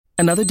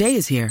Another day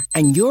is here,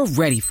 and you're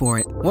ready for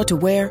it. What to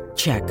wear?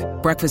 Check.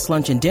 Breakfast,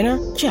 lunch, and dinner?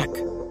 Check.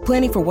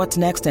 Planning for what's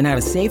next and how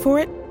to save for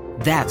it?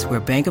 That's where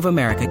Bank of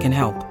America can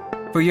help.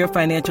 For your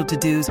financial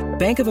to-dos,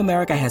 Bank of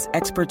America has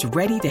experts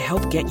ready to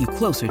help get you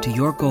closer to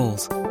your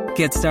goals.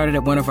 Get started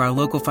at one of our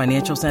local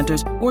financial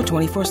centers or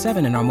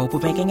 24/7 in our mobile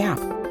banking app.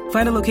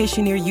 Find a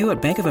location near you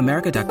at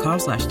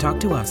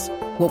bankofamerica.com/talktous.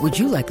 What would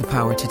you like the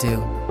power to do?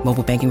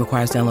 Mobile banking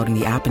requires downloading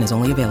the app and is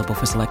only available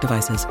for select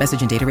devices.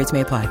 Message and data rates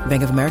may apply.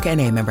 Bank of America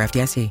N.A., member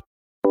FDIC.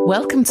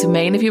 Welcome to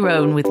Main of Your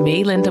Own with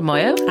me, Linda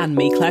Moyo. And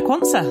me, Claire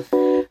Quanser.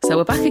 So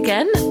we're back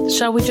again.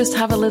 Shall we just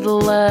have a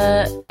little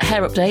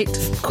hair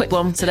update? Quick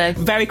one today.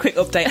 Very quick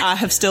update. I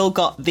have still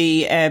got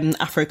the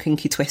Afro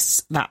kinky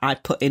twists that I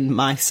put in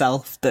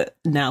myself that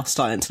now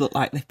starting to look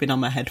like they've been on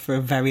my head for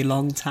a very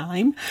long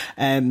time.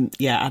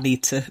 I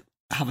need to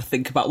have a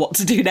think about what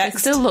to do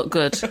next. They still look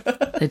good.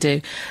 They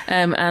do.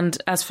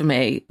 And as for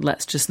me,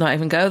 let's just not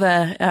even go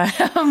there.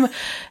 I am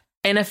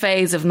in a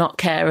phase of not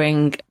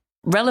caring.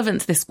 Relevant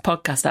to this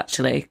podcast,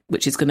 actually,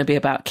 which is going to be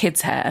about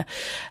kids' hair.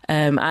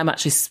 I'm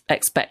actually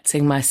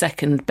expecting my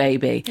second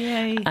baby.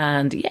 Yay.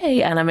 And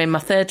I'm in my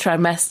third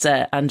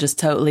trimester and just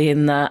totally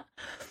in that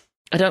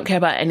I don't care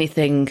about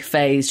anything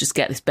phase, just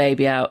get this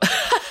baby out.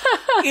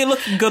 You're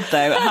looking good,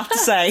 though, I have to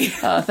say.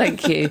 Oh,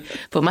 thank you.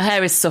 But my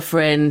hair is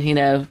suffering,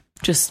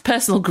 just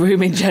personal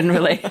grooming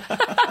generally.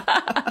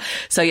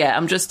 So,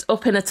 I'm just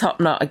up in a top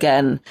knot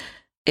again.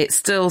 It's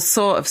still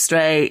sort of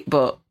straight,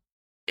 but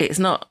it's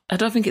not, I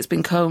don't think it's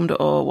been combed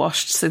or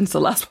washed since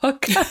the last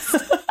podcast.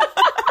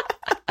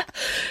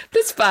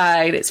 It's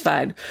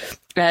fine.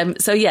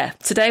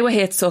 Today we're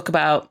here to talk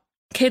about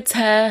kids'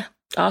 hair,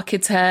 our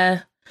kids'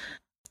 hair,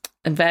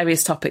 and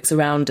various topics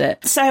around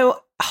it.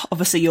 So,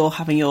 obviously you're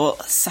having your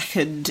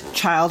second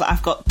child.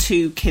 I've got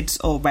 2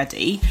 kids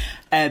already.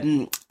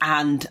 And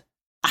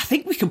I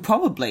think we can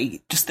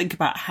probably just think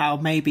about how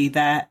maybe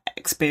their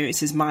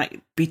experiences might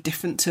be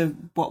different to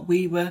what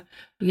we were.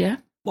 Yeah.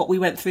 What we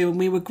went through when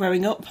we were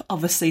growing up.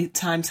 Obviously,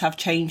 times have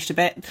changed a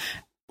bit.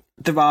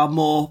 There are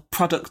more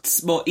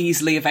products more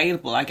easily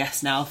available, I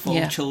guess, now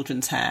for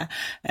children's hair.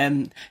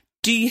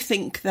 Do you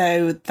think,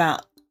 though,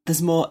 that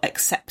there's more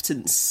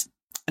acceptance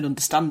and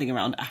understanding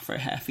around Afro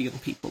hair for young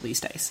people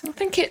these days? I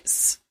think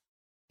it's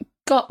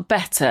got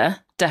better,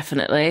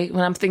 definitely.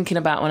 When I'm thinking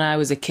about when I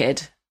was a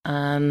kid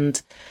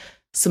and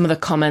some of the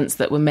comments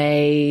that were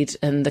made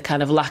and the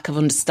kind of lack of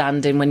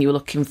understanding when you were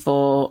looking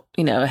for,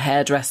 a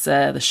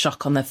hairdresser, the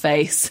shock on their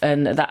face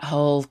and that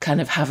whole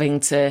kind of having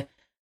to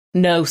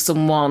know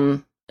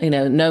someone,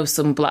 know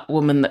some black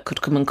woman that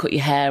could come and cut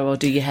your hair or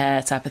do your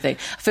hair type of thing.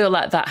 I feel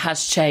like that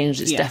has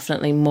changed. It's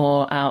definitely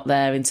more out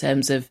there in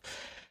terms of,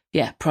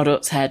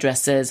 products,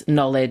 hairdressers,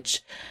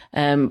 knowledge.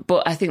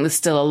 But I think there's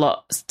still a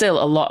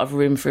lot of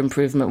room for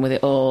improvement with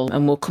it all.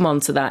 And we'll come on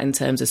to that in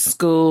terms of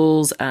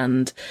schools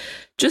and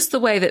just the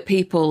way that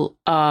people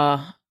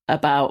are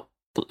about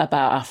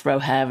Afro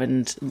hair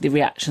and the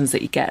reactions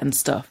that you get and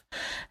stuff.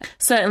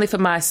 Certainly for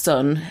my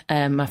son,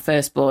 my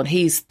firstborn,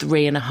 he's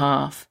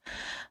 3.5.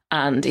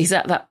 And he's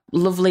at that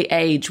lovely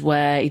age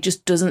where he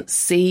just doesn't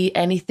see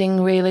anything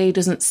really,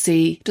 doesn't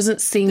seem to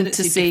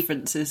see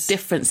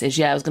differences.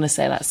 Yeah, I was going to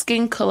say that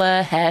skin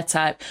colour, hair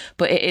type,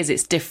 but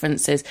it's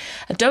differences.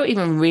 I don't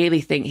even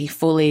really think he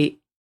fully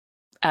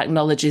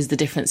acknowledges the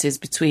differences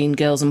between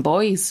girls and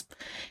boys.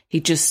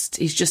 He's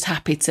just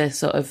happy to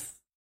sort of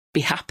be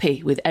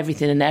happy with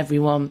everything and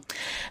everyone.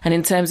 And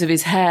in terms of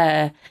his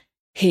hair,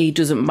 he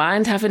doesn't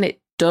mind having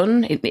it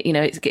done.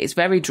 It's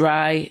very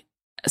dry.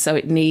 So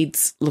it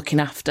needs looking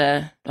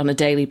after on a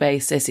daily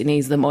basis. It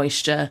needs the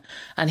moisture.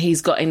 And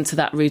he's got into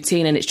that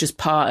routine and it's just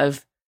part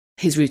of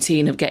his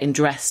routine of getting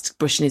dressed,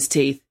 brushing his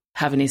teeth,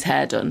 having his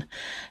hair done.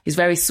 He's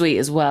very sweet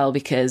as well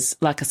because,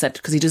 like I said,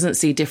 because he doesn't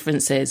see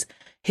differences.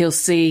 He'll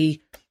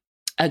see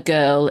a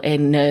girl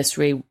in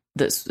nursery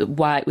that's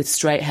white with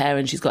straight hair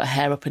and she's got her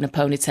hair up in a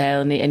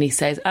ponytail and he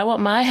says, I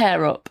want my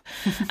hair up.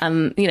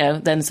 And,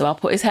 then so I'll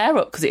put his hair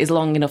up because it is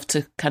long enough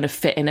to kind of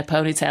fit in a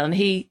ponytail. And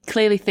he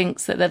clearly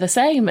thinks that they're the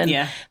same. And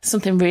there's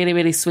something really,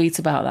 really sweet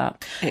about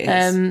that. It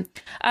is.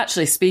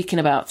 Actually, speaking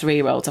about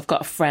 3-year-olds, I've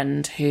got a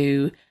friend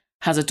who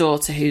has a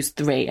daughter who's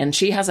 3 and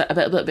she has a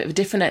little bit of a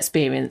different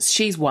experience.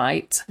 She's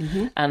white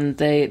and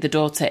the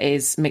daughter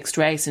is mixed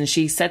race. And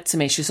she said to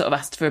me, she sort of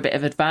asked for a bit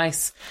of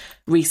advice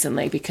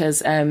recently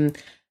because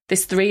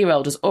this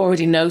 3-year-old has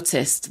already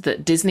noticed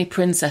that Disney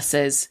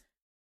princesses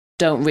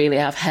don't really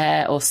have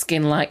hair or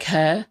skin like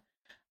her,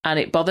 and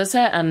it bothers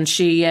her. And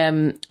she's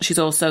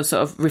also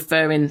sort of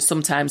referring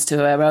sometimes to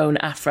her own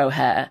Afro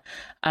hair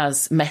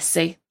as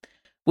messy,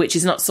 which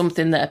is not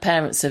something that her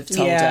parents have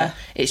told her.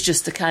 It's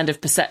just the kind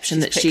of perception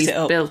that she's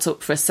built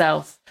up for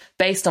herself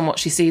based on what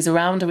she sees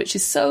around her, which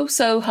is so,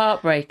 so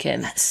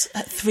heartbreaking. That's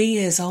at 3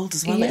 years old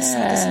as well, it's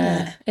sad,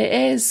 isn't it?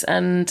 It is.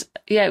 And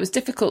it was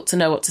difficult to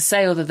know what to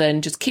say other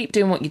than just keep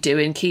doing what you're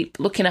doing, keep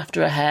looking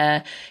after her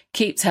hair,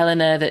 keep telling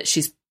her that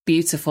she's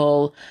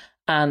beautiful.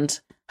 And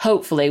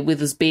hopefully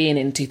with us being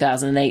in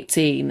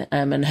 2018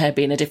 and her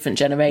being a different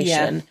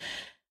generation,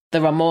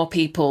 there are more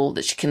people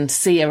that she can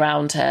see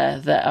around her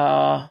that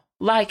are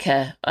like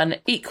her and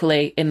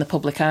equally in the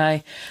public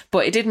eye.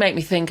 But it did make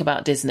me think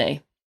about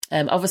Disney.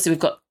 Obviously, we've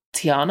got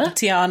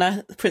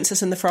Tiana,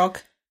 Princess and the Frog,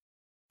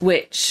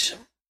 which,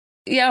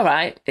 yeah, all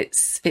right,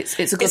 it's a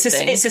good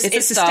thing. It's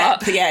a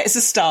start. Step. Yeah, it's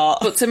a start.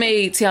 But to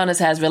me, Tiana's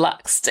hair's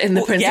relaxed in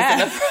the Princess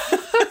and the Frog.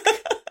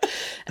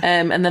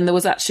 And then there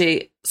was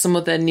actually some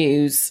other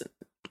news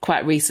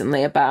quite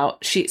recently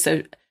about she's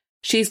going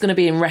to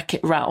be in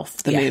Wreck-It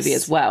Ralph, the movie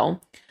as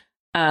well,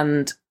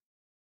 and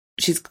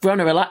she's grown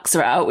a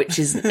relaxer out, which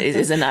is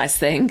a nice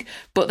thing.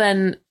 But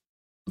then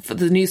for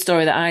the news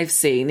story that I've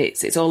seen,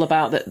 it's all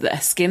about that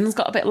her skin's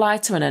got a bit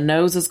lighter and her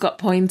nose has got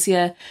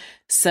pointier.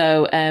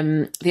 So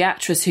the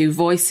actress who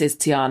voices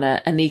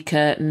Tiana,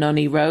 Anika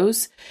Noni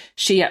Rose,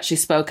 she actually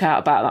spoke out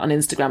about that on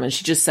Instagram, and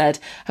she just said,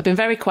 I've been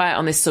very quiet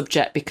on this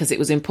subject because it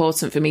was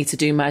important for me to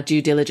do my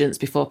due diligence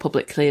before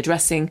publicly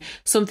addressing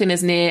something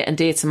as near and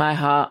dear to my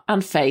heart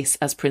and face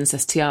as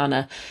Princess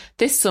Tiana.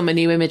 This summer,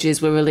 new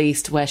images were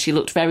released where she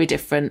looked very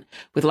different,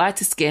 with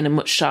lighter skin and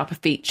much sharper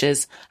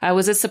features. I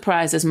was as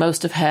surprised as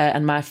most of her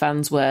and my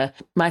fans were.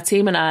 My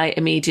team and I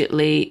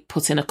immediately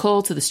put in a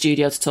call to the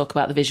studio to talk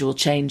about the visual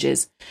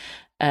changes.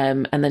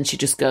 And then she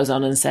just goes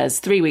on and says,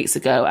 3 weeks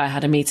ago, I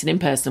had a meeting in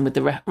person with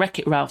the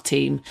Wreck-It Ralph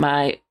team,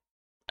 my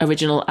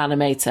original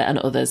animator and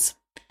others.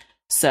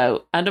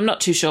 So, and I'm not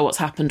too sure what's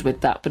happened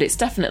with that, but it's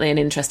definitely an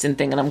interesting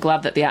thing. And I'm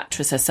glad that the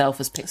actress herself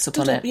has picked up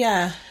on it.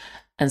 Yeah.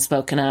 And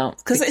spoken out.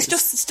 Because it's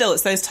just still,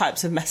 it's those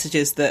types of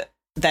messages that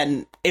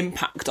then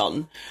impact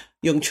on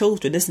young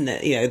children, isn't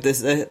it? You know,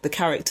 there's the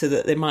character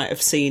that they might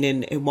have seen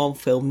in one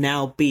film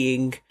now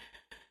being...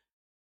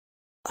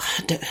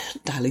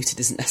 diluted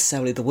isn't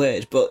necessarily the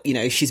word, but, you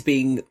know, she's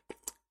being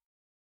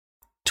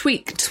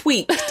tweaked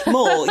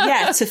more,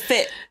 to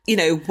fit, you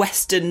know,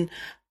 Western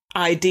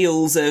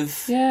ideals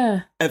of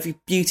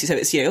beauty. So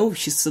it's, you know,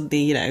 she's suddenly,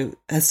 you know,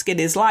 her skin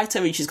is lighter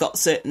and she's got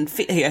certain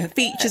her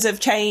features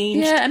have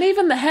changed. Yeah, and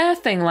even the hair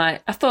thing,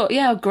 like, I thought,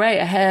 yeah, great,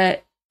 her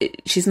hair,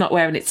 she's not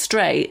wearing it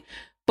straight,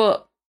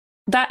 but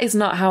that is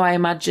not how I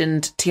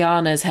imagined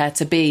Tiana's hair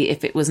to be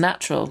if it was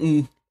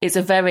natural. It's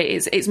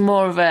it's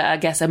more of a, I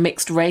guess, a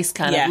mixed race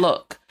kind of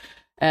look,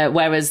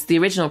 whereas the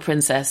original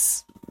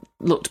princess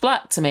looked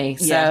black to me.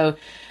 So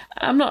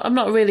I'm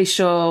not really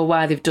sure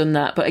why they've done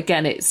that. But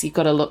again, you've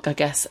got to look, I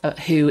guess, at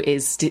who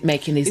is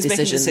making these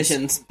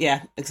decisions.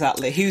 Yeah,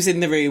 exactly. Who's in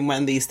the room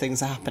when these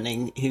things are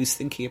happening? Who's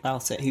thinking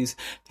about it?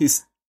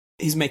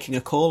 Who's making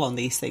a call on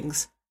these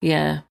things?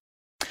 Yeah.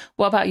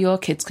 What about your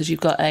kids? Because you've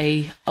got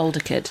a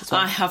older kid as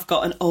well. I have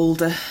got an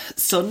older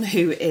son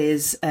who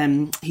is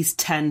he's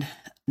 10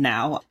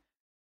 now,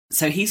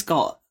 so he's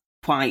got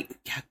quite,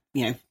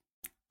 you know,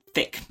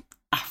 thick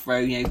afro,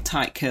 you know,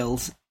 tight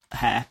curls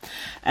hair,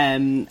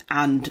 and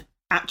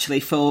actually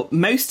for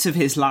most of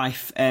his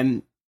life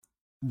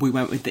we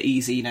went with the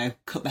easy, you know,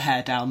 cut the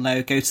hair down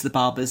low, go to the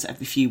barbers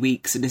every few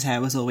weeks, and his hair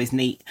was always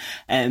neat,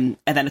 and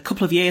then a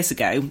couple of years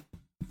ago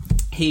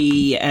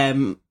he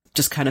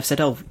just kind of said,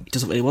 oh, he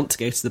doesn't really want to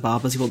go to the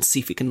barbers, he wants to see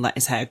if he can let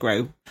his hair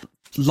grow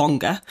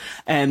longer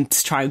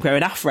to try and grow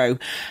an afro,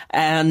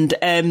 and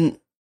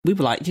we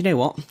were like, you know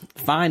what,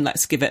 fine,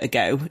 let's give it a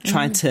go,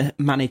 trying to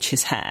manage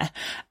his hair.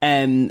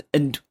 And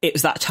it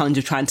was that challenge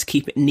of trying to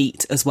keep it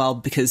neat as well,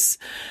 because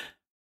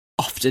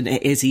often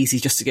it is easy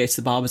just to go to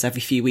the barbers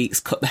every few weeks,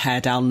 cut the hair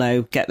down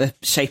low, get the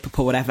shape up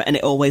or whatever, and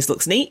it always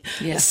looks neat.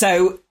 Yeah.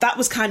 So that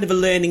was kind of a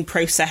learning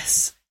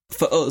process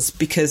for us,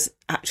 because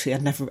actually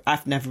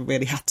I've never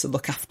really had to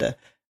look after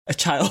a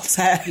child's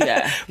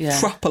hair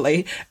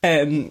properly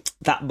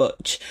that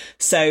much.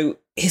 So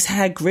his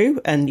hair grew,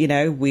 and, you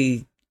know,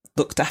 we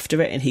looked after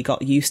it, and he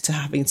got used to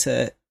having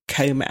to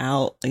comb it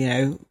out, you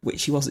know,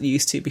 which he wasn't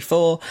used to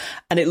before,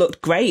 and it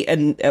looked great.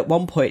 And at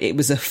one point it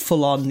was a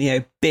full-on, you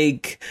know,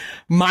 big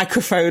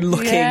microphone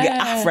looking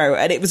afro,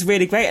 and it was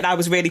really great, and I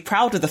was really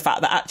proud of the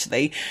fact that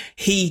actually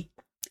he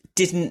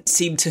didn't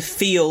seem to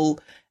feel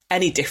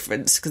any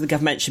difference, because like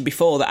I've mentioned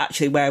before that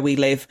actually where we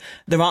live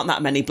there aren't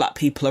that many black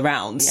people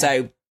around,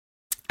 so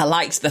I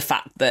liked the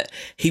fact that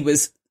he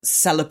was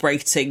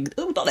celebrating,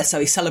 not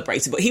necessarily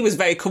celebrating, but he was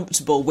very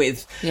comfortable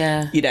with,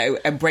 you know,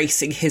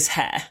 embracing his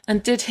hair.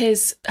 And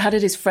how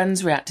did his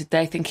friends react? Did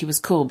they think he was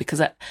cool? Because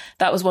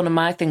that was one of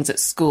my things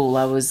at school.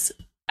 I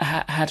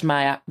had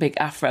my big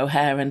afro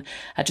hair, and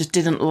I just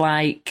didn't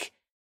like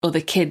other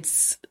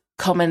kids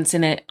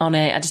commenting on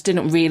it. I just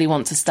didn't really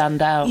want to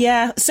stand out.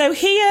 Yeah, so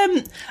he,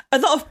 a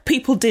lot of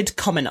people did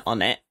comment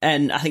on it,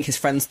 and I think his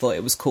friends thought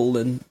it was cool,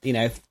 and, you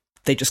know,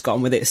 they just got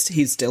on with it.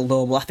 He's still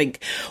normal. I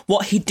think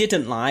what he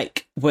didn't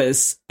like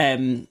was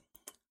the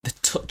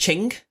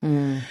touching.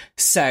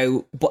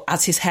 So, but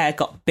as his hair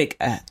got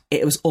bigger,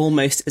 it was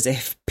almost as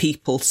if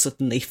people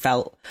suddenly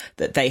felt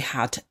that they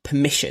had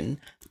permission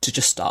to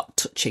just start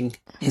touching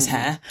his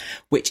hair,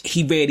 which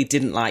he really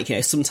didn't like. You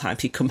know,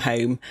 sometimes he'd come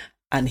home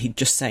and he'd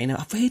just say, no,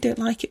 I really don't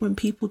like it when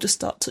people just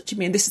start touching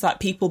me. And this is like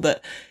people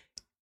that,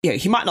 you know,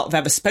 he might not have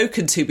ever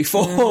spoken to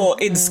before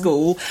in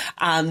school,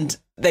 and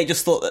they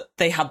just thought that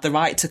they had the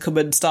right to come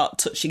and start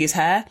touching his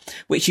hair,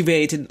 which he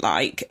really didn't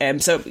like.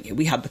 So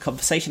we had the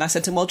conversation. I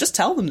said to him, well, just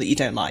tell them that you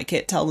don't like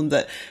it. Tell them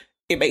that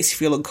it makes you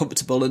feel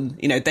uncomfortable, and,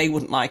 you know, they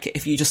wouldn't like it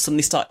if you just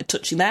suddenly started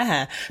touching their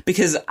hair,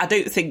 because I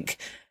don't think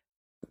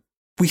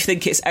we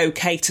think it's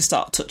okay to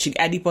start touching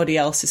anybody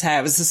else's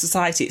hair. As a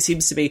society, it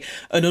seems to be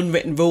an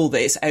unwritten rule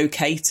that it's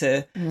okay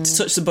to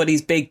touch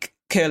somebody's big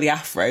curly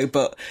afro,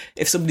 but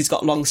if somebody's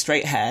got long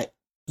straight hair,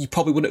 you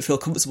probably wouldn't feel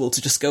comfortable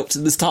to just go up to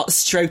them and start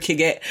stroking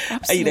it.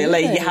 Absolutely. And, you know,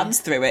 laying your hands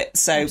through it.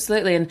 So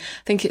absolutely. And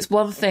I think it's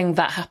one thing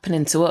that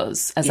happening to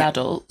us as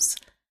adults.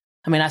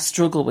 I mean, I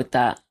struggle with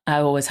that. I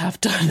always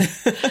have done.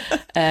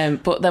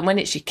 But then when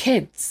it's your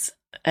kids,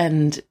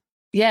 and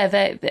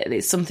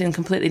it's something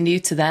completely new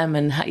to them.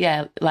 And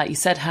like you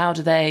said, how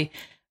do they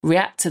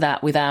react to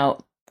that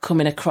without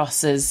coming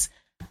across as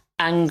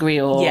angry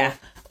or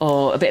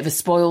a bit of a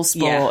spoil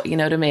sport? You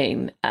know what I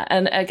mean?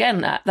 And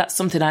again, that's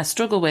something I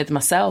struggle with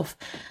myself.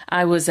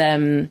 I was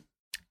in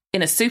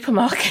a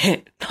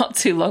supermarket not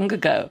too long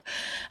ago,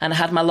 and I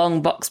had my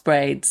long box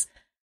braids,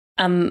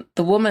 and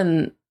the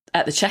woman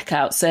at the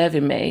checkout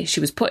serving me, she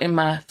was putting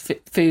my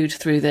food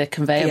through the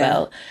conveyor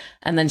belt,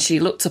 and then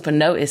she looked up and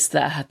noticed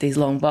that I had these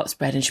long box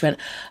braids, and she went,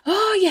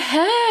 "Oh, your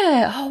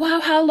hair! Oh,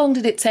 wow, how long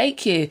did it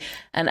take you?"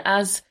 And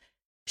as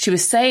she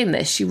was saying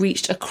this, she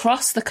reached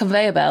across the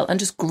conveyor belt and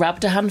just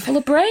grabbed a handful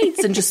of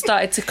braids and just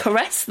started to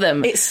caress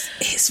them.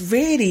 It's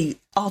really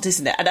odd,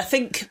 isn't it? And I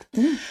think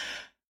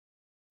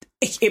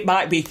it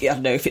might be, I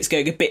don't know if it's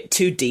going a bit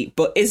too deep,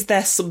 but is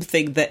there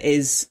something that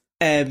is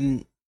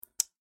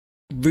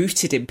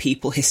rooted in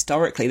people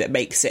historically that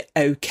makes it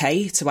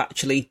okay to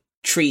actually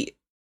treat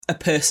a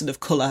person of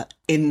colour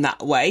in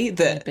that way?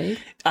 That maybe.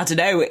 I don't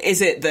know,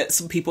 is it that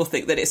some people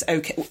think that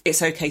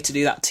it's okay to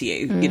do that to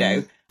you, you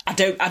know? I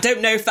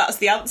don't know if that's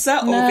the answer,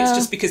 or if it's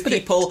just because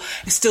people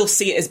still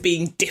see it as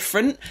being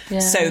different,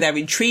 so they're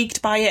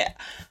intrigued by it.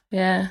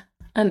 Yeah,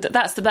 and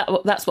that's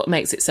what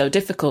makes it so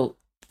difficult.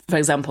 For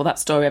example, that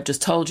story I've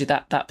just told you,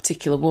 that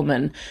particular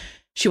woman,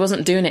 she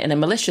wasn't doing it in a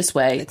malicious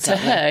way.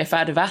 Exactly. To her, if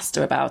I'd have asked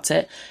her about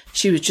it,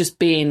 she was just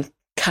being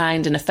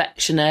kind and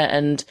affectionate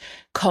and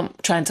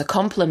trying to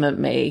compliment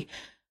me.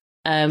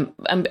 And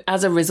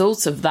as a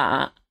result of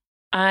that,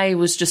 I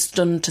was just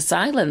stunned to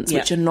silence,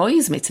 which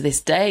annoys me to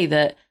this day,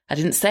 that I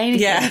didn't say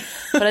anything,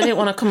 but I didn't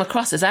want to come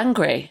across as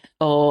angry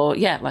or,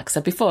 like I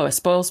said before, a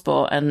spoil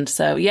sport. And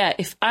so,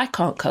 if I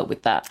can't cope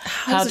with that,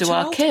 how do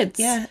our kids?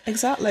 Yeah,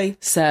 exactly.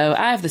 So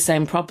I have the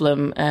same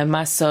problem.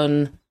 My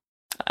son,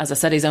 as I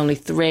said, he's only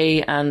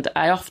 3, and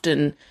I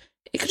often,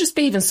 it could just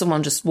be even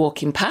someone just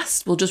walking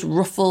past will just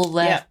ruffle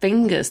their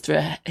fingers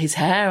through his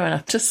hair, and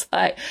I'm just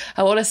like,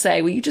 I want to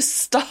say, will you just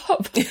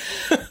stop?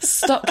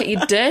 Stop, get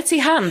your dirty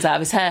hands out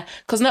of his hair.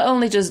 Because not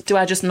only do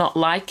I just not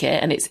like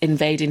it and it's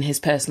invading his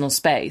personal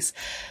space,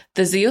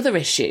 there's the other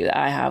issue that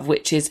I have,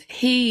 which is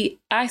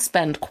I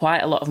spend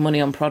quite a lot of money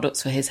on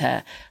products for his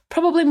hair,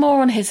 probably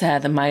more on his hair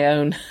than my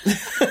own.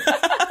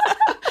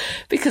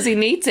 Because he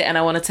needs it and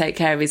I want to take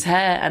care of his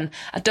hair. And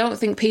I don't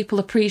think people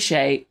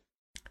appreciate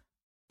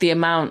the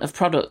amount of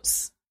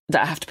products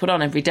that I have to put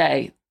on every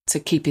day to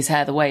keep his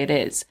hair the way it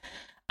is.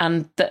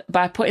 And that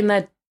by putting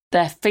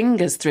their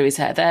fingers through his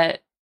hair, they're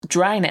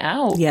drying it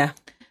out. Yeah.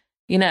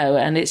 You know,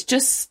 and it's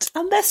just...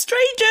 And they're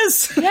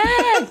strangers.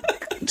 Yeah.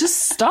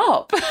 Just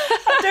stop.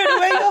 I don't know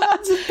where your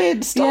hands have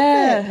been. Stop it.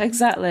 Yeah,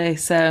 exactly.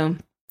 So,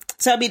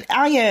 I mean,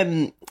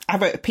 I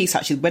wrote a piece,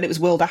 actually, when it was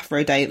World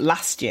Afro Day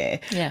last year.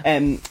 Yeah.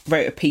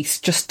 Wrote a piece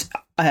just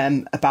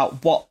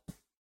about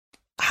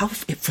how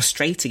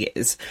frustrating it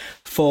is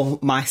for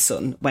my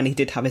son when he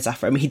did have his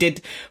afro. I mean,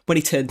 when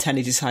he turned 10,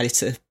 he decided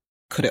to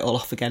cut it all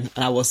off again,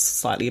 and I was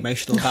slightly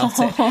emotional about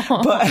it.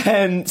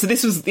 But so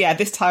this was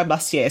this time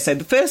last year. So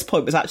the first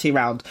point was actually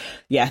around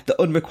the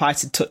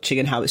unrequited touching,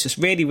 and how it's just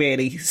really,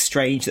 really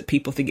strange that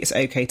people think it's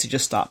okay to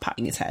just start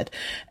patting his head.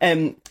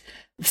 The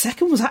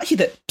second was actually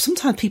that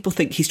sometimes people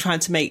think he's trying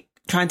to be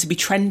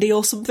trendy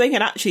or something,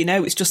 and actually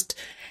no, it's just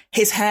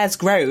his hair's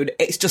grown.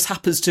 It just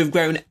happens to have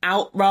grown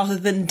out rather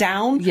than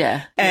down.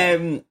 Yeah.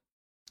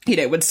 You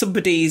know, when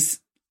somebody's,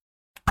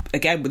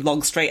 again, with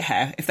long straight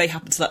hair, if they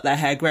happen to let their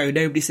hair grow,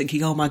 nobody's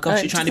thinking, oh my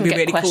gosh, you're trying to be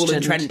really cool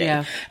and trendy.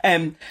 Yeah.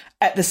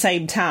 At the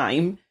same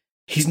time,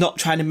 he's not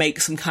trying to make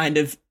some kind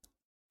of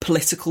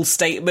political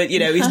statement. You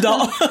know, he's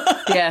not.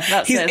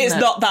 It's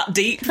not that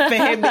deep for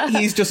him.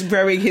 He's just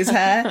growing his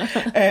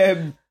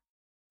hair.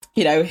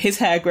 You know, his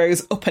hair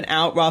grows up and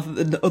out rather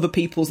than other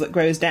people's that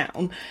grows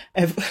down.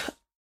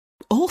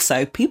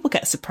 Also, people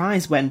get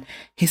surprised when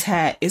his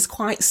hair is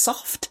quite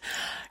soft.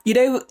 You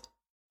know,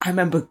 I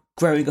remember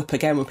growing up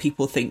again when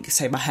people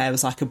say my hair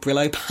was like a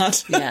Brillo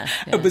pad. Yeah.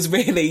 It was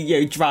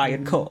really, dry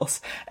and coarse.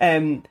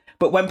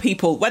 But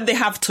when they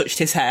have touched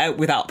his hair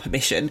without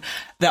permission,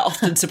 they're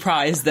often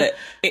surprised that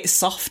it's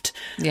soft.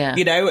 Yeah.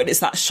 You know, and it's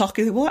that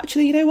shocking. Well,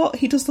 actually, you know what?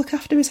 He does look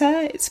after his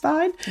hair. It's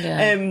fine.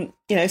 Yeah.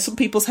 You know, some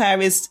people's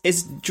hair is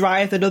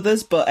drier than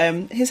others, but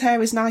his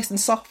hair is nice and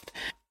soft.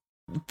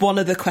 One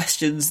of the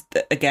questions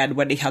that, again,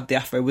 when he had the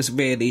afro was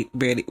really,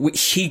 really,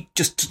 which he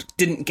just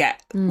didn't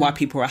get why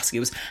people were asking,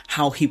 was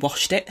how he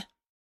washed it.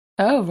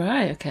 Oh,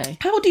 right, okay.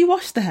 How do you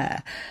wash the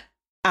hair?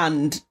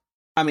 And,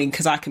 I mean,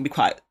 because I can be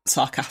quite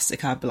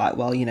sarcastic, I'd be like,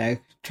 well, you know,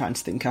 trying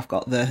to think. I've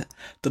got the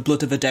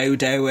blood of a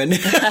dodo and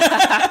again,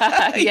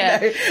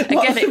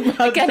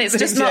 it's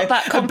just not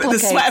that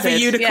complicated. The sweat of a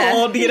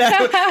unicorn,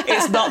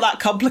 it's not that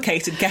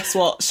complicated. Guess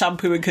what?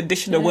 Shampoo and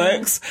conditioner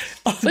works.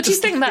 But do you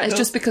think that is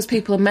just because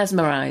people are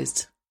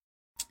mesmerised?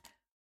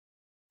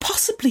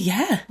 Possibly,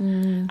 yeah.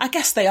 I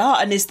guess they are.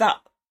 And is that,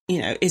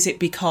 is it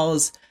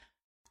because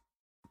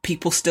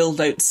people still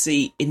don't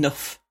see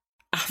enough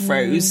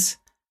afros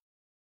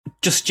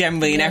just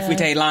generally in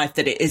everyday life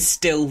that it is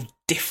still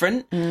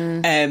different?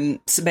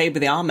 So maybe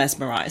they are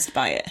mesmerised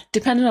by it.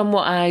 Depending on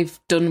what I've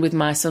done with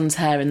my son's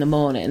hair in the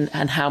morning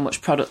and how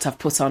much product I've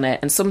put on it,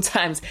 and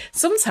sometimes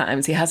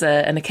he has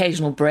an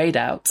occasional braid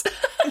out.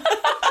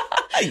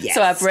 Yes.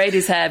 So I braid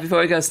his hair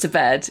before he goes to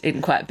bed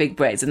in quite big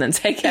braids and then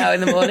take it out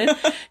in the morning.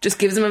 Just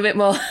gives him a bit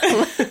more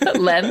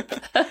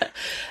length.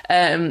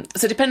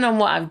 So depending on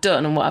what I've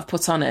done and what I've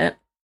put on it,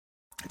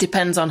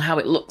 depends on how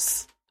it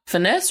looks for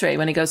nursery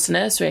when he goes to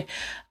nursery.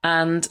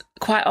 And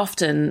quite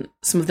often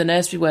some of the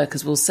nursery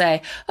workers will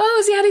say, "Oh,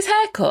 has he had his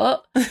hair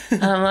cut?"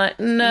 And I'm like,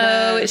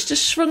 no, it's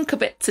just shrunk a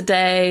bit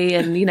today.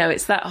 And,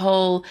 it's that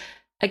whole...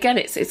 Again,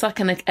 it's like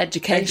an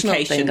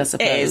educational thing, I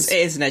suppose. It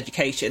is an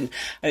education.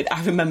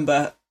 I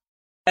remember...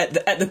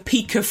 At the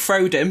peak of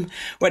Frodom,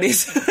 when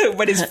his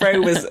fro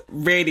was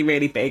really,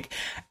 really big,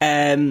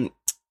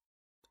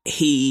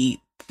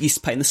 he used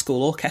to play in the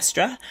school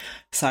orchestra.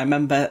 So I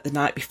remember the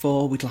night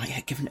before we'd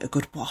given it a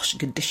good wash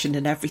and condition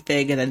and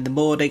everything, and then in the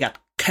morning I'd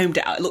combed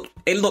it out.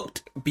 It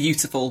looked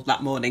beautiful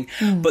that morning,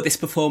 but this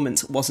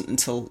performance wasn't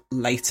until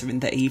later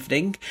in the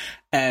evening.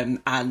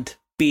 And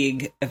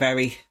being a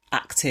very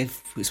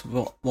active, was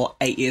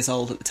 8 years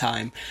old at the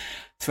time,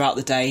 throughout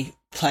the day,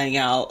 playing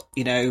out,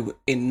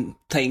 in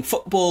playing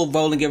football,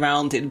 rolling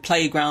around in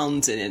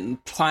playgrounds and in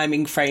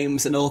climbing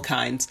frames and all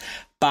kinds,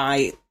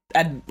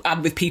 and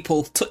with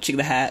people touching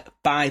the hair.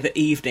 By the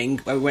evening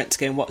when we went to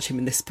go and watch him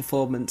in this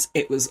performance,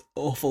 it was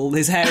awful.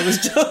 His hair was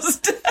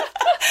just...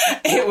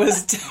 It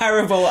was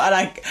terrible, and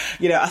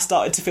I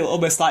started to feel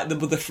almost like the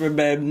mother from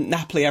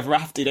Napoli Ever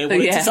After,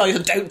 wanting to tell you,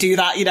 don't do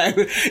that,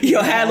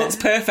 your hair looks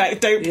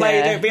perfect, don't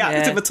play, don't be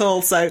active at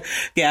all. So,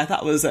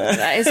 that was...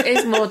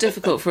 It's more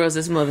difficult for us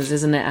as mothers,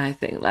 isn't it, I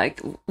think?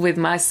 Like, with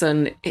my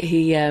son,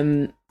 he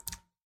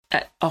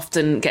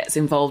often gets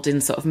involved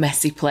in sort of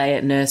messy play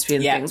at nursery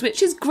and things,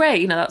 which is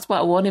great, that's what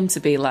I want him to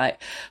be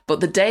like. But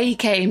the day he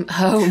came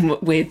home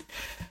with...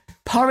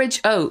 porridge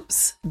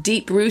oats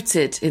deep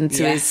rooted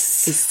into his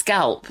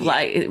scalp,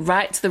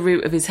 right to the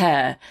root of his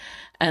hair.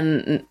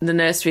 And the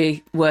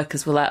nursery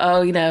workers were like,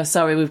 "Oh,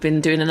 sorry, we've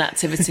been doing an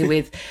activity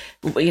with,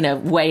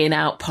 weighing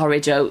out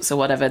porridge oats or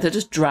whatever. They're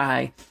just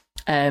dry.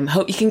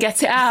 Hope you can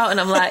get it out."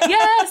 And I'm like,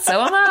 "Yeah, so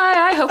am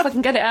I. I hope I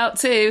can get it out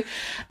too."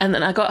 And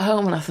then I got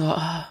home and I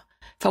thought,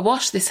 if I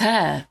wash this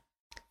hair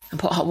and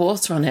put hot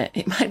water on it,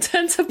 it might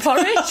turn to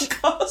porridge. Oh,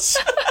 gosh.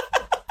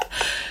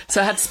 So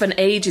I had to spend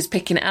ages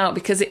picking it out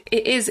because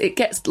it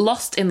gets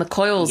lost in the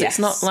coils. Yes. It's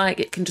not like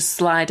it can just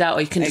slide out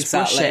or you can just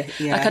brush it.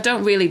 Yeah. Like, I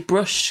don't really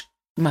brush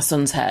my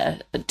son's hair.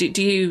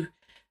 Do you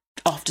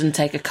often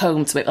take a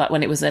comb to it, like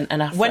when it was an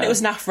afro? When it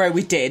was an afro,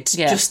 we did,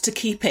 just to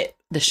keep it...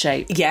 the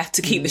shape. Yeah,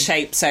 to keep the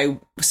shape so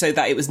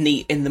that it was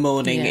neat in the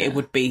morning, it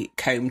would be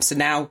combed. So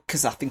now,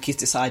 because I think he's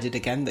decided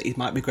again that he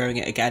might be growing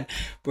it again,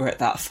 we're at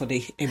that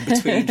funny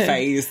in-between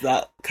phase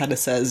that kind of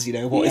says,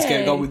 what is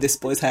going on with this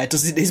boy's hair?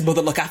 Does his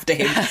mother look after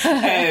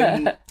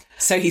him?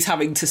 So he's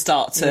having to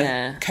start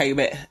to comb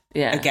it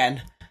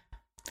again.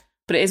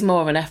 But it is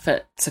more of an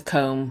effort to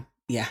comb.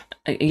 Yeah.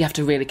 You have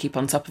to really keep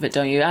on top of it,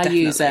 don't you? I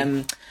use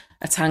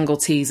a Tangle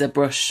Teaser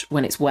brush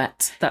when it's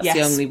wet. That's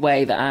the only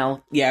way that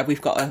I'll... Yeah,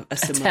 we've got a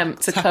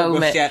attempt to comb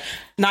brush, it. Yeah.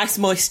 Nice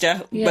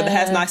moisture. When the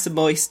hair's nice and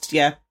moist,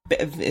 bit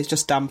of it's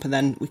just damp, and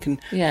then we can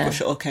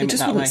brush it or comb it that way. It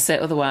just wouldn't sit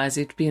otherwise.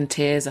 He'd be in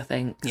tears, I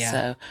think. Yeah.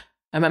 So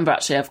I remember,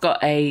 actually, I've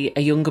got a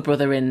younger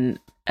brother in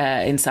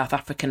South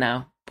Africa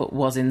now, but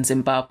was in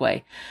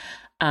Zimbabwe.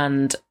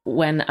 And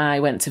when I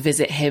went to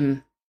visit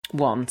him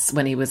once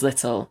when he was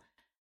little,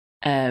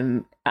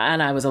 and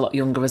I was a lot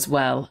younger as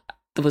well,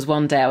 there was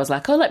one day I was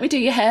like, let me do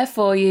your hair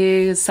for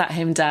you. Sat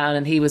him down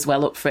and he was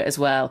well up for it as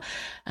well.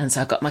 And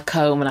so I got my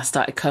comb and I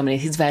started combing it.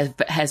 His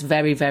hair's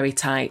very, very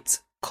tight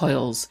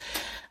coils.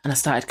 And I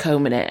started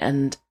combing it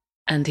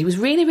and he was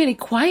really, really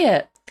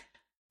quiet.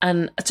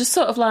 And I just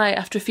sort of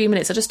after a few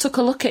minutes, I just took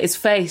a look at his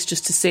face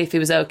just to see if he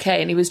was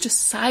okay. And he was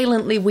just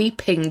silently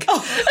weeping.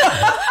 Oh.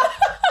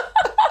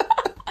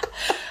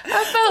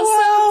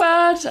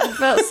 I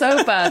felt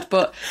so bad,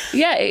 but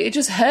it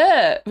just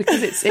hurt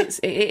because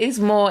it is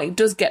more. It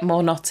does get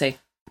more knotty,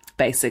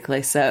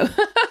 basically. So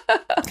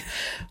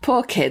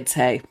poor kids,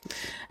 hey.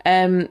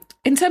 In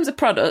terms of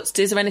products,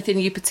 is there anything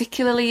you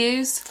particularly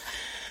use?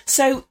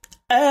 So,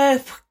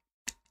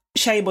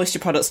 Shea Moisture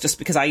products, just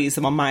because I use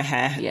them on my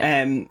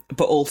hair.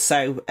 But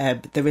also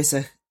there is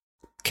a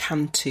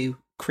Cantu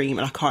cream,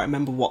 and I can't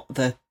remember what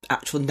the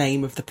actual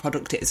name of the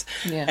product is,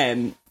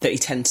 that he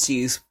tends to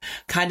use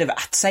kind of,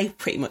 I'd say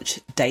pretty much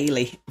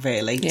daily,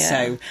 really. Yeah.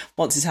 So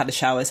once he's had a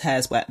shower, his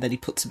hair's wet, then he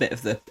puts a bit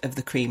of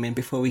the cream in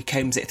before he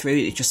combs it through.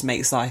 It just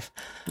makes life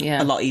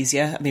a lot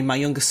easier. I mean, my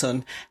younger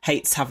son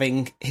hates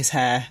having his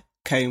hair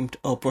combed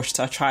or brushed,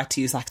 so I try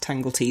to use like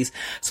Tangle Teas,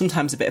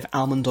 sometimes a bit of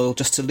almond oil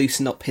just to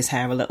loosen up his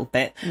hair a little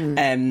bit,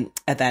 and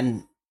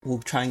then we'll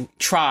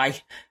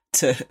try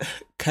to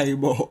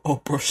comb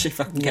or brush if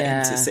I can get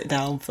him to sit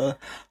down for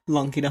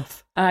long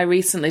enough. I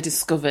recently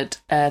discovered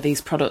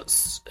these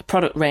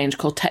product range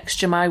called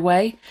Texture My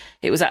Way.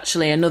 It was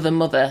actually another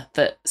mother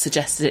that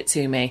suggested it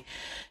to me.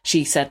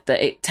 She said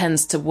that it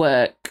tends to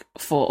work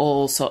for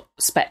all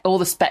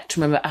the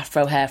spectrum of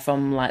afro hair,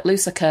 from like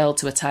looser curl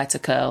to a tighter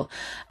curl.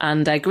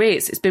 And I agree,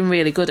 it's been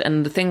really good.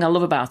 And the thing I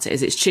love about it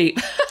is it's cheap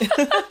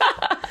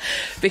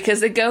because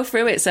they go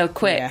through it so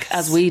quick,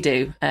 as we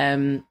do.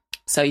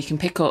 So you can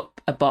pick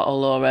up a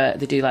bottle, or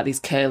they do like these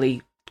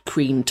curly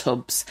cream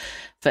tubs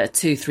for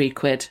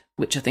 £2-3,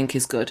 which I think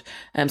is good.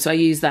 So I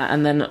use that.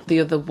 And then the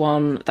other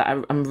one that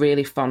I'm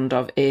really fond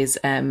of is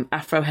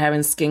Afro Hair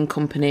and Skin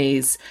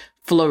Company's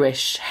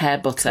Flourish hair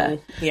butter.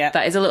 Cool. Yeah,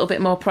 that is a little bit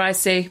more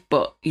pricey,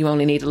 but you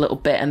only need a little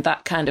bit. And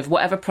that kind of,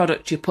 whatever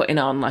product you're putting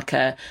on, like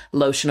a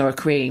lotion or a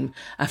cream,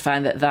 I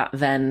find that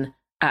then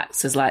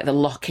acts as like the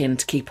lock-in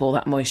to keep all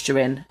that moisture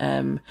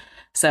in.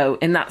 So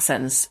in that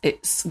sense,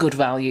 it's good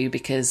value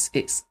because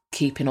it's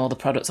keeping all the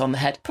products on the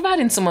head,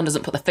 providing someone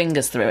doesn't put their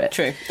fingers through it.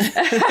 True.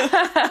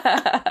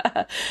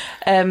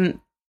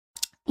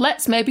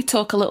 Let's maybe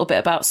talk a little bit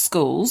about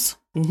schools.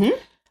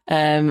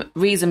 Mm-hmm.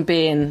 Reason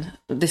being,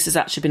 this has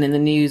actually been in the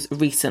news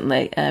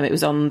recently. It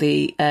was on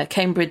the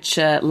Cambridge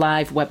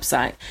Live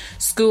website.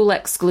 School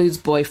excludes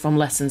boy from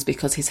lessons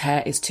because his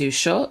hair is too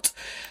short.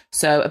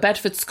 So a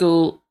Bedford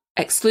school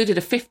excluded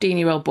a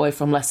 15-year-old boy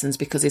from lessons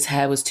because his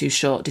hair was too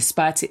short,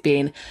 despite it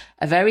being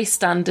a very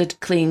standard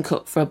clean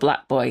cut for a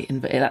black boy.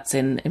 That's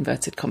in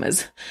inverted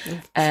commas.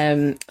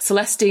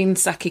 Celestine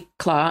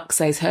Saki-Clark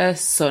says her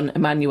son,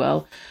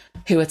 Emmanuel,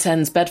 who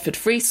attends Bedford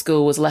Free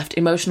School, was left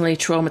emotionally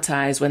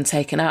traumatised when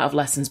taken out of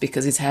lessons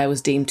because his hair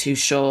was deemed too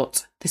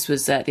short. This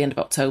was at the end of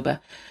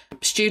October.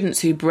 Students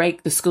who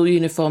break the school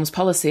uniforms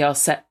policy are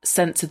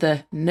sent to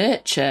the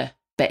nurture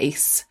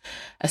base,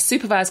 a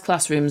supervised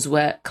classroom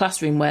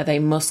where they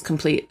must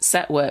complete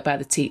set work by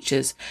the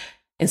teachers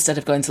instead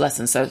of going to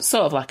lessons. So it's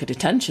sort of like a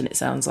detention, it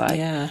sounds like.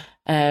 Yeah.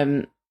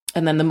 And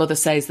then the mother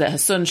says that her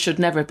son should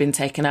never have been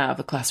taken out of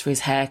a class for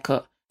his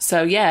haircut.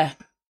 So, yeah,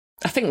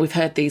 I think we've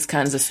heard these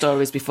kinds of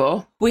stories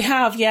before. We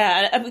have,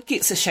 yeah. I mean,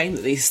 it's a shame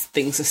that these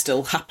things are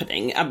still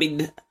happening. I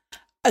mean,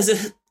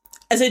 as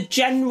a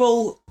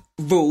general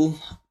rule,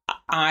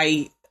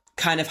 I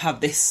kind of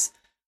have this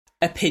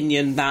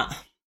opinion that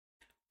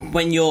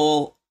when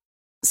you're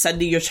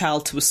sending your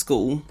child to a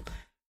school,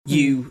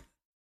 you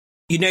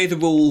know the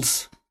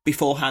rules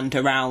beforehand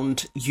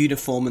around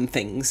uniform and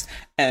things,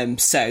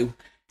 so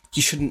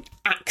you shouldn't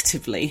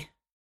actively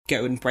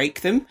go and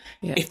break them.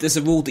 Yeah. If there's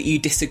a rule that you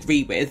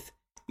disagree with,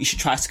 you should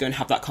try to go and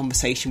have that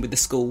conversation with the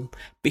school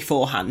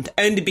beforehand,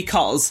 only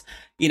because,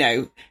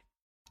 and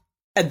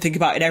think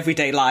about in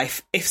everyday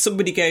life, if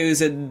somebody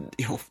goes and,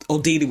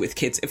 or dealing with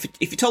kids, if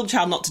you told a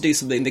child not to do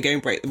something, they go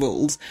and break the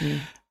rules,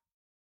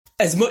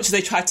 as much as they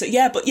try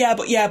to, but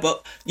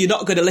you're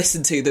not going to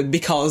listen to them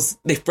because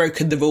they've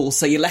broken the rules.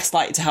 So you're less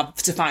likely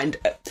to find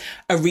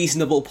a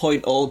reasonable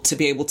point, or to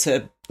be able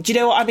to, do you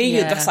know what I mean?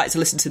 Yeah. You're less likely to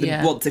listen to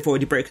them once they've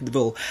already broken the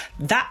rule.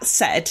 That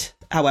said,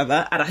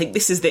 however, and I think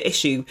this is the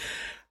issue,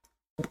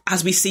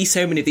 as we see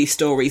so many of these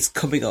stories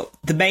coming up,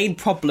 the main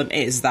problem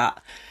is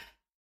that,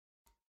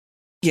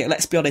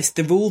 let's be honest,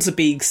 the rules are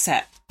being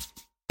set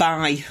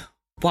by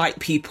white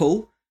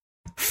people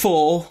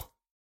for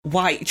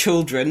white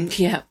children,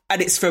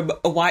 and it's from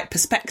a white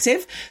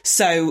perspective.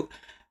 So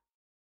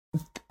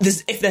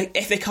if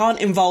they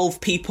can't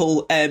involve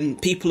people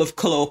of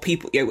colour, or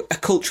people, a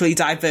culturally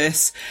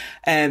diverse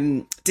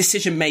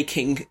decision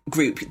making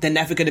group, they're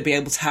never going to be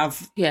able to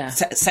have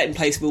set in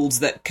place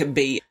rules that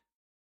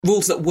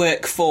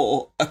work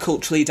for a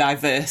culturally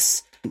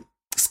diverse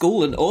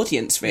school and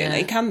audience,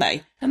 really, can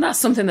they? And that's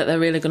something that they're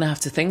really going to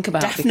have to think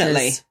about.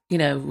 Definitely.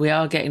 Because, we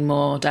are getting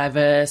more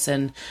diverse,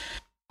 and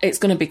it's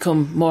going to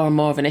become more and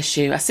more of an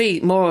issue. I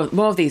see more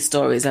of these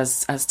stories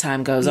as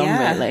time goes on,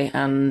 really,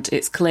 and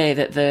it's clear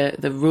that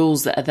the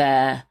rules that are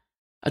there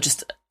are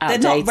just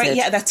outdated.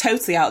 They're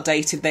totally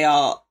outdated. They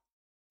are,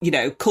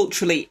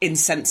 culturally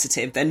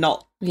insensitive. They're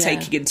not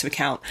taking into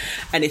account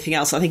anything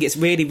else. I think it's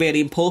really, really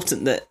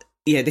important that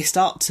they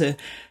start to.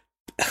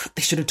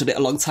 They should have done it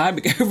a long time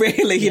ago,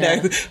 really.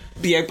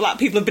 Black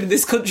people have been in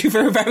this country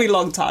for a very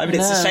long time, and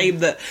it's a shame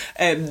that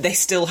they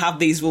still have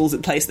these rules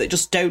in place that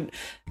just don't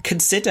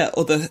consider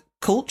other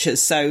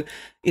cultures. So,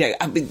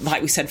 I mean,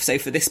 like we said, so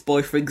for this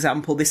boy, for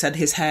example, they said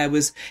his hair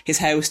was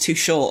too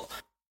short.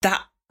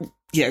 That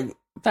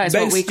is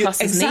what we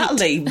class as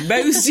neat.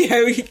 Most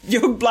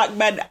young black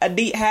men, a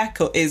neat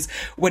haircut is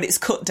when it's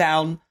cut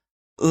down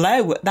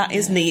low. That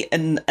is neat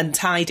and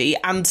tidy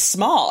and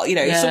smart.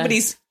 If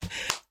somebody's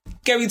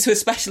going to a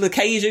special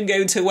occasion,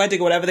 going to a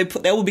wedding or whatever,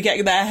 they will be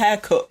getting their hair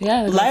cut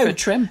low. For a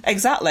trim.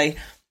 Exactly.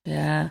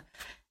 Yeah.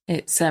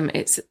 It's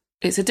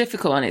a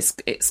difficult one.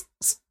 It's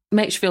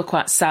makes you feel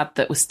quite sad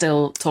that we're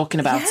still talking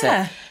about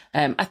it.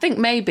 I think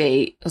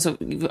maybe, also,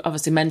 you've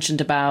obviously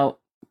mentioned about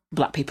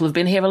black people have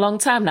been here a long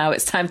time now.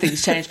 It's time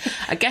things change.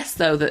 I guess,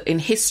 though, that in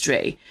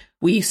history,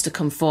 we used to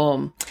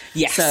conform.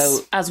 Yes. So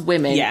as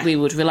women, we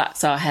would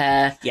relax our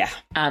hair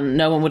and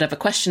no one would ever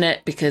question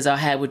it because our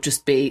hair would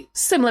just be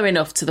similar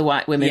enough to the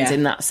white women's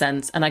in that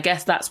sense. And I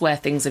guess that's where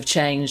things have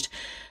changed.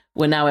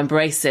 We're now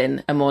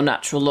embracing a more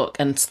natural look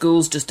and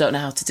schools just don't know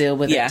how to deal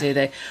with it, do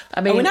they? I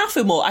mean, we now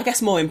feel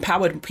more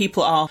empowered.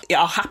 People are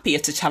happier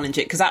to challenge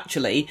it because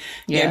actually,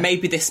 you know,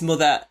 maybe this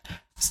mother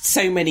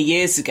so many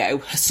years ago,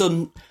 her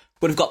son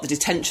would have got the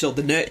detention or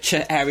the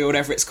nurture area,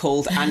 whatever it's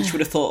called, and she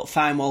would have thought,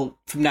 fine, well,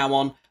 from now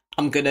on,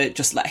 I'm going to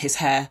just let his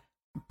hair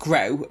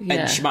grow,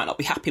 and she might not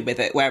be happy with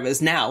it.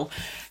 Whereas now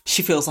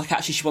she feels like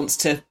actually she wants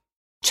to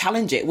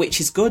challenge it,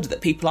 which is good that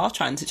people are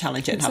trying to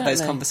challenge it and have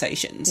those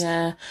conversations.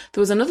 Yeah.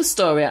 There was another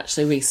story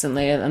actually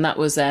recently, and that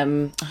was, I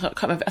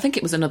can't remember, I think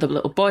it was another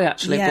little boy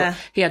actually, but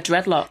he had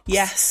dreadlocks.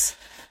 Yes.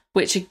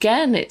 Which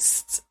again,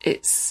 it's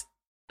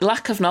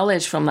lack of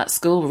knowledge from that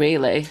school,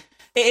 really.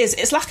 It is.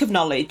 It's lack of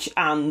knowledge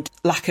and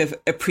lack of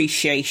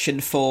appreciation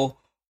for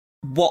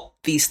what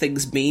these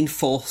things mean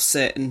for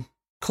certain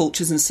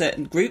cultures and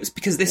certain groups,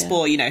 because this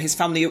boy, you know, his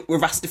family were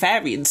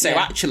Rastafarian, so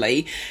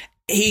actually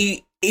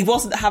he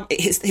wasn't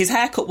his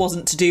haircut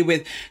wasn't to do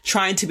with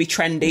trying to be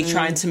trendy,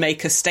 trying to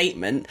make a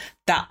statement.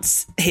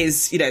 That's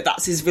his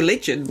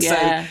religion.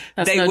 Yeah,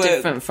 so that's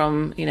different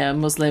from, you know, a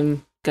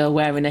Muslim girl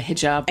wearing a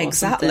hijab.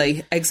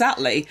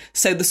 Exactly.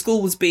 So the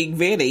school was being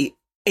really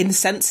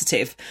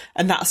insensitive,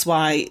 and that's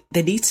why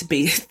they need to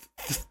be.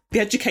 The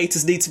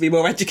educators need to be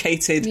more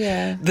educated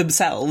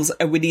themselves,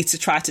 and we need to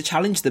try to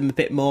challenge them a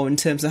bit more in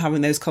terms of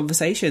having those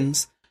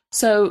conversations.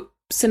 So,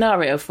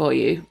 scenario for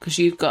you, because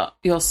you've got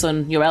your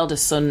son, your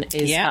eldest son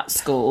is at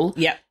school.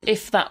 Yeah.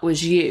 If that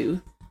was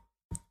you,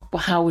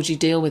 well, how would you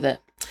deal with it?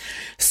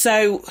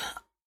 So,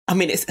 I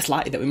mean, it's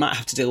likely that we might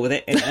have to deal with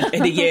it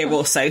in a year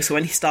or so. So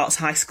when he starts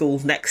high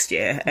school next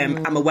year,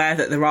 I'm aware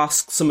that there are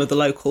some of the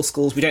local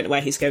schools, we don't know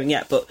where he's going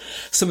yet, but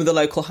some of the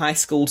local high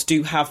schools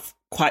do have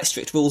quite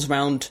strict rules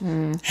around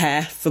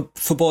hair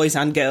for boys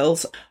and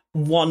girls.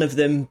 One of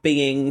them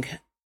being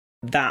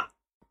that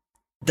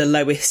the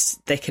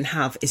lowest they can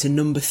have is a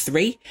number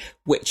 3,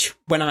 which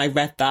when I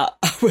read that,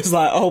 I was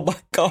like, oh my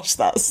gosh,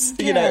 that's,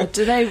 you know.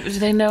 Do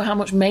they know how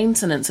much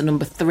maintenance a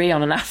number 3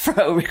 on an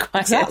afro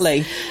requires?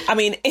 Exactly. I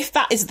mean, if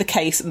that is the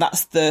case, and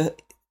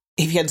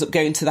if he ends up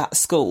going to that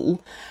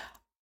school,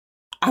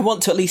 I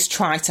want to at least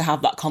try to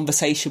have that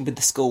conversation with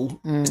the school.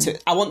 So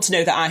I want to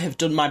know that I have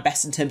done my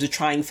best in terms of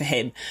trying for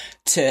him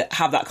to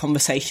have that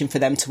conversation, for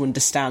them to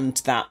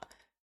understand that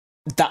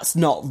that's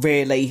not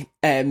really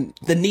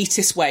the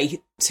neatest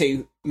way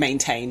to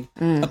maintain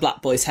a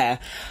black boy's hair.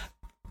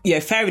 Yeah,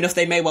 fair enough,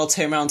 they may well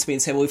turn around to me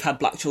and say, well, we've had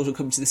black children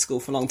come to this school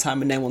for a long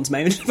time and no one's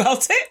moaning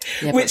about it.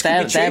 Yeah, which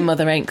but their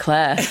mother ain't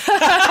Claire.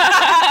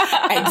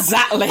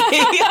 Exactly.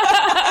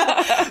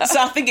 So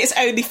I think it's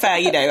only fair,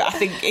 you know, I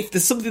think if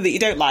there's something that you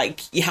don't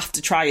like, you have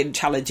to try and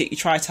challenge it. You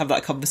try to have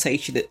that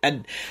conversation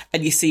and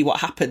you see what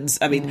happens.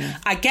 I mean,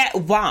 I get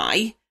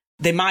why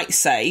they might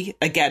say,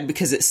 again,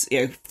 because it's,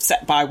 you know,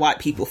 set by white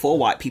people for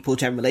white people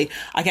generally,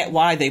 I get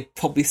why they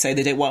probably say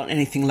they don't want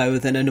anything lower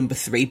than a number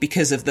 3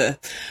 because of the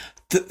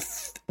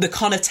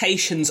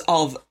connotations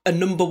of a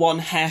number 1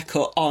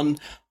 haircut on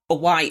a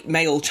white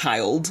male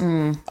child.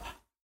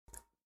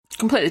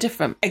 Completely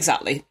different.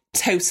 Exactly.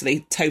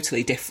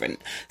 Totally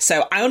different.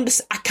 So I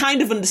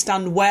kind of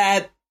understand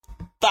where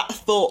that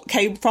thought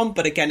came from,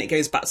 but again, it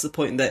goes back to the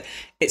point that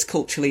it's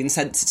culturally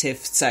insensitive.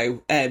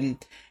 So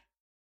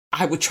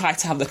I would try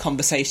to have the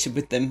conversation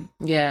with them.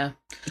 Yeah.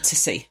 To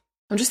see.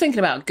 I'm just thinking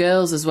about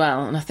girls as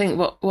well, and I think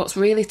what's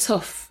really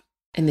tough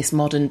in this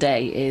modern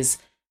day is,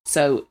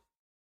 so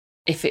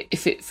if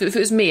it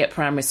was me at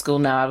primary school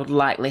now, I would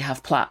likely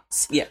have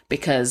plaits. Yeah.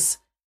 Because,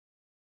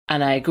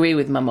 and I agree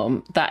with my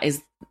mum, that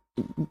is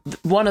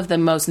one of the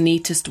most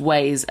neatest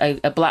ways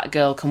a black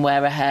girl can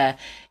wear her hair.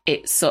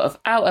 It's sort of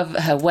out of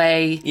her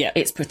way,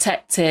 it's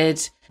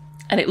protected,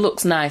 and it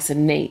looks nice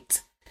and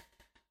neat.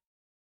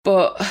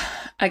 But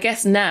I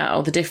guess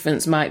now the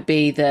difference might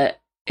be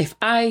that if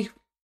I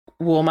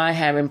wore my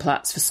hair in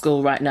plaits for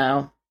school right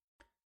now,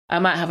 I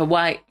might have a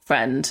white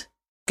friend,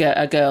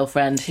 a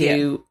girlfriend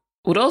who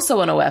would also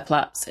want to wear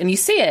plaits, and you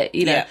see it,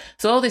 you know. Yeah.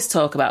 So all this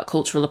talk about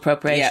cultural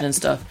appropriation and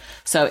stuff.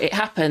 So it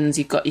happens.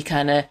 You've got your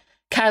kind of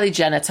Kylie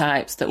Jenner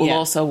types that will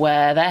also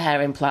wear their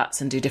hair in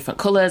plaits and do different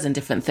colours and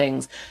different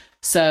things.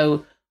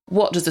 So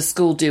what does the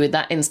school do in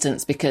that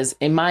instance? Because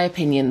in my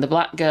opinion, the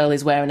black girl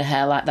is wearing her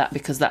hair like that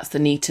because that's the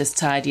neatest,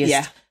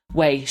 tidiest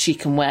way she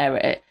can wear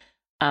it.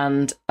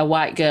 And a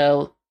white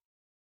girl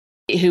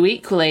who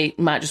equally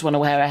might just want to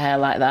wear her hair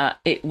like that,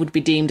 it would be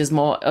deemed as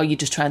more, oh, you're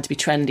just trying to be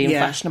trendy and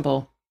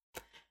fashionable.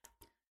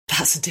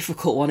 That's a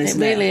difficult one,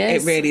 isn't it? It really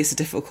is. It really is a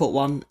difficult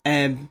one.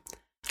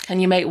 Can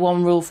you make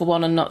one rule for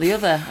one and not the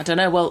other? I don't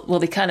know. Well,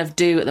 they kind of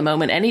do at the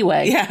moment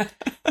anyway. Yeah.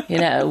 You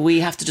know, we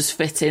have to just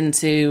fit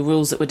into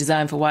rules that were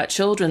designed for white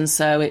children.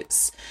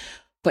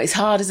 But it's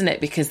hard, isn't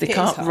it? Because they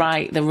can't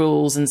write the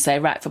rules and say,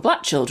 right, for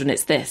black children,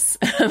 it's this.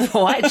 For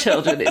white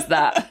children, it's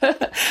that.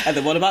 And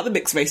then what about the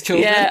mixed race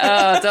children?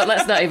 Yeah.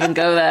 Let's not even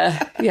go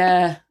there.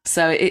 Yeah.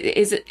 So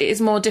it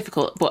is more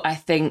difficult. But I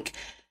think,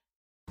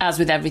 as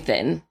with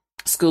everything,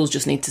 schools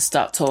just need to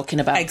start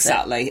talking about it.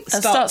 Exactly.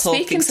 Start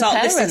talking,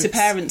 start listening to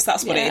parents.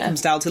 That's what it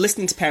comes down to,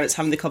 listening to parents,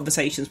 having the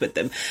conversations with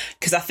them.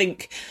 Because I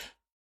think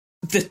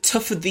the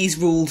tougher these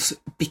rules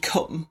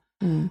become,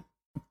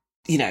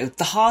 you know,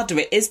 the harder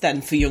it is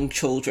then for young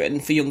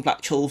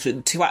black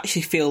children, to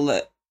actually feel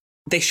that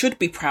they should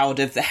be proud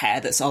of the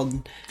hair that's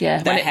on their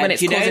head. When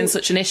it's causing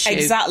such an issue.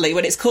 Exactly.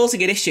 When it's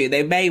causing an issue,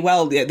 they may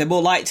well, they're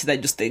more likely to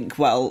then just think,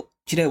 well,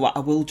 do you know what, I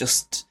will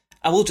just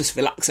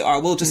relax it, or I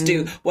will just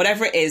do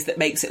whatever it is that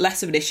makes it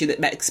less of an issue, that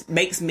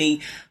makes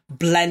me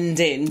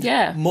blend in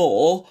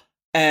more.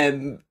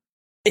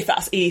 If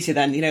that's easier,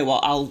 then you know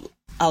what,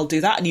 I'll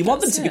do that. And you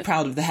want them to be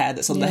proud of the hair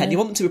that's on their head. You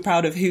want them to be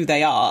proud of who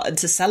they are and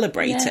to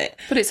celebrate it.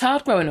 But it's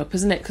hard growing up,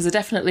 isn't it? Because there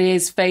definitely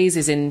is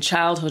phases in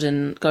childhood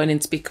and going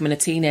into becoming a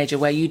teenager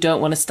where you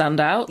don't want to stand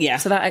out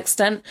to that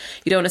extent.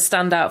 You don't want to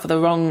stand out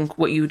for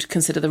what you would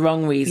consider the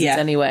wrong reasons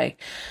anyway.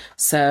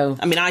 So,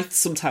 I mean, I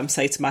sometimes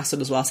say to my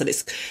son as well, I said,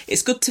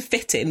 it's good to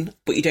fit in,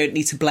 but you don't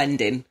need to blend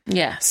in.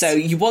 Yeah. So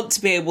you want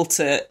to be able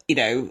to, you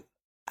know,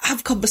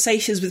 have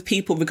conversations with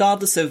people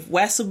regardless of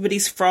where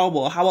somebody's from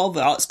or how old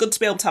they are. It's good to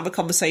be able to have a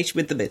conversation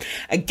with them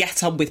and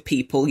get on with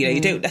people. You know,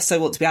 you don't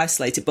necessarily want to be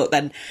isolated, but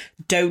then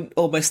don't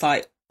almost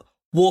like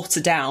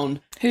water down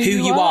who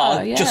you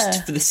are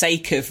just for the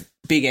sake of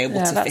being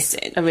able to fit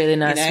in. A really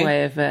nice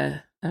way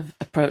of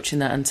approaching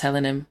that and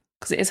telling him,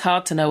 because it is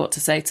hard to know what to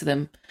say to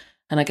them.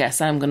 And I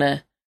guess I'm going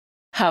to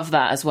have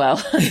that as well.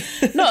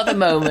 Not at the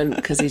moment,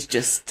 because he's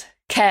just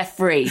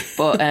carefree.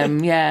 But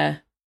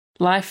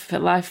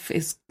life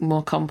is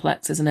more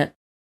complex, isn't it?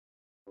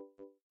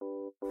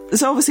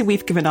 So obviously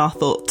we've given our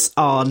thoughts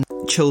on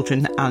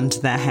children and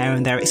their hair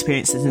and their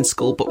experiences in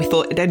school, but we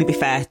thought it'd only be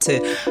fair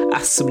to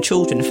ask some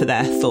children for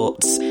their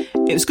thoughts.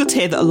 It was good to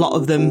hear that a lot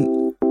of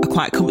them are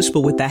quite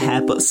comfortable with their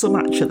hair, but some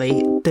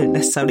actually don't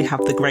necessarily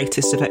have the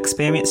greatest of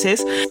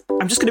experiences.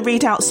 I'm just going to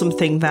read out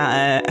something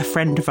that a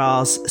friend of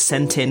ours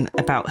sent in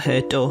about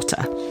her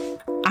daughter.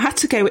 I had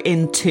to go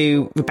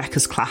into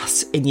Rebecca's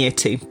class in year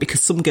 2 because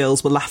some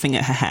girls were laughing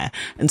at her hair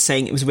and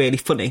saying it was really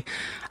funny.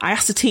 I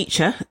asked the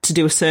teacher to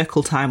do a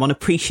circle time on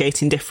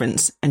appreciating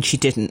difference and she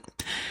didn't.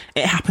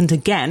 It happened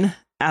again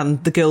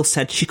and the girl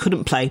said she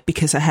couldn't play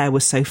because her hair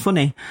was so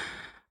funny.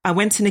 I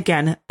went in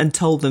again and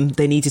told them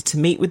they needed to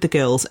meet with the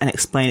girls and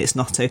explain it's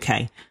not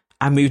okay.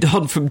 I moved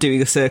on from doing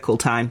a circle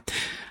time.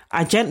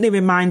 I gently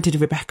reminded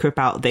Rebecca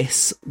about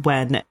this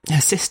when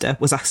her sister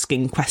was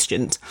asking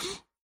questions.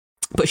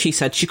 But she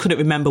said she couldn't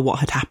remember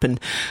what had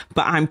happened,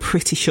 but I'm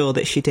pretty sure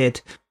that she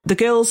did. The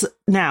girls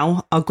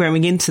now are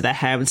growing into their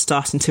hair and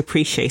starting to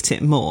appreciate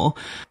it more,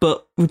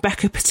 but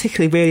Rebecca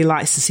particularly really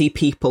likes to see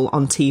people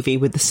on TV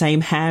with the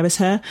same hair as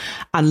her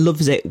and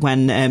loves it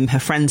when her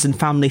friends and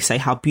family say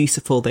how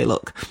beautiful they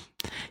look.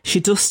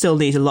 She does still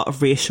need a lot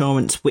of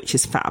reassurance, which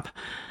is fab.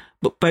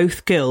 But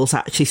both girls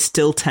actually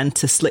still tend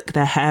to slick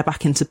their hair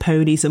back into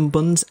ponies and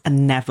buns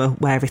and never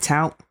wear it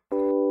out.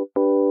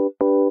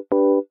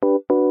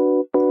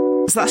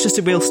 So that's just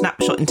a real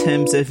snapshot in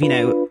terms of, you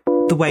know,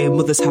 the way a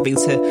mother's having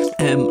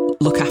to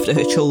look after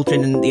her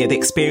children and the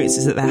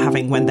experiences that they're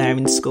having when they're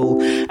in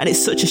school. And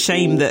it's such a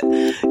shame that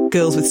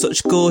girls with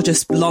such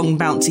gorgeous, long,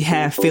 bouncy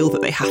hair feel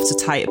that they have to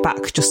tie it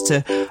back just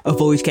to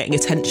avoid getting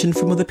attention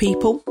from other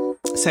people.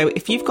 So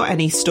if you've got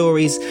any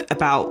stories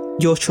about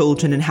your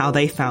children and how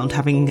they found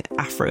having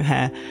afro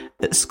hair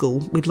at school,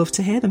 we'd love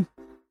to hear them.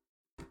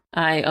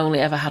 I only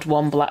ever had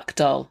one black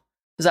doll.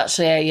 It was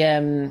actually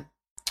an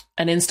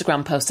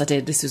Instagram post I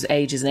did. This was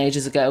ages and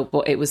ages ago,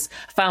 but I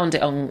found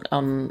it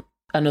on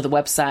another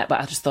website,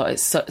 but I just thought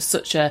it's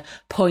such a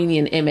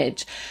poignant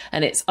image,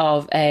 and it's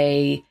of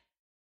a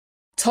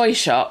toy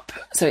shop.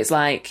 So it's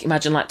like,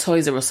 imagine like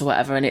Toys R Us or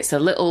whatever, and it's a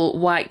little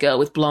white girl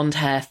with blonde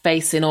hair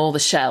facing all the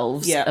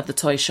shelves of the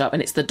toy shop,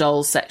 and it's the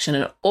dolls section,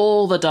 and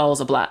all the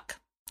dolls are black,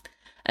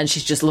 and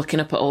she's just looking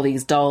up at all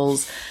these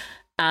dolls.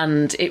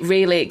 And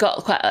it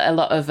got quite a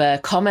lot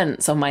of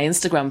comments on my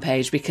Instagram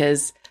page,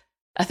 because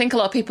I think a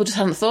lot of people just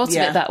hadn't thought of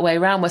it that way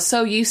around. We're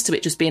so used to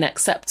it just being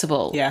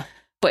acceptable. Yeah.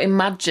 But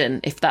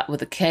imagine if that were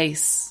the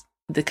case,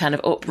 the kind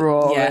of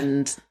uproar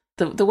and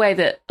the way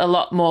that a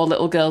lot more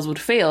little girls would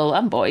feel,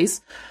 and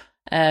boys.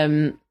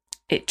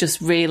 It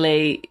just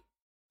really...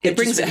 It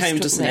brings it home,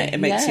 doesn't it? It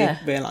makes you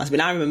realise. I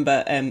mean, I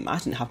remember I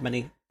didn't have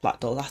many black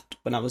dolls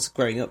when I was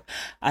growing up.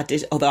 I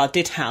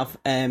did have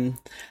a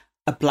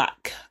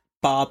black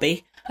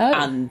Barbie,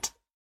 and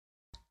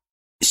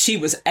she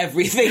was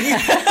everything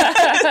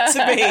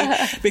to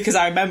me, because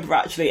I remember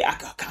actually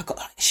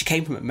she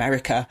came from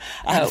America.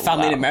 I had a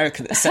family in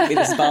America that sent me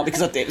this Barbie,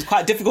 because it was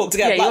quite difficult to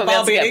get a black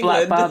Barbie in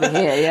England, Barbie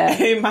here,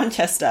 in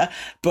Manchester.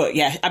 But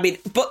yeah, I mean,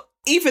 but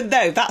even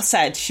though, that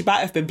said, she might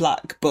have been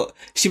black, but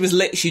she was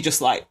literally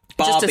just like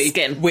Barbie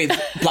skin. with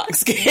black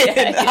skin.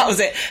 That was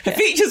it. Her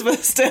features were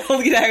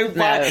still, you know,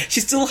 black. No. She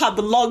still had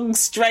the long,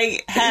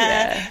 straight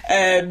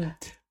hair.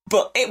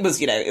 But it was,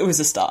 you know, it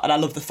was a start. And I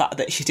love the fact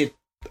that she did,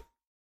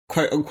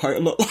 quote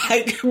unquote, look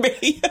like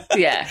me.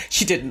 Yeah.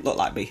 She didn't look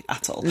like me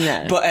at all.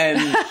 No. But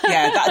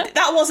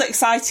that was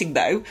exciting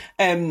though.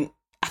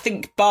 I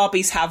think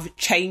Barbies have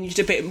changed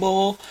a bit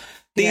more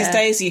these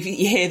days. You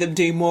hear them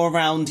do more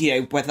around,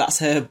 you know, whether that's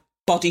her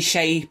body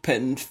shape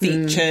and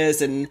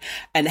features and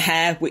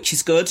hair, which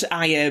is good.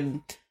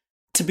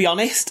 To be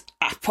honest,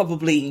 I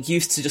probably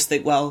used to just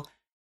think, well,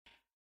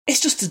 it's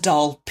just a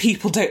doll.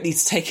 People don't need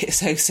to take it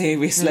so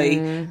seriously.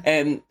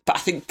 But I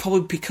think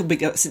probably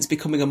since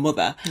becoming a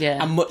mother,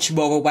 I'm much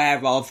more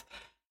aware of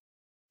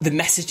the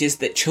messages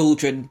that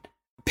children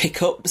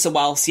pick up. So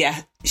whilst,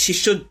 she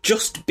should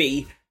just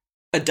be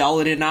a doll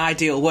in an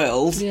ideal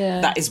world,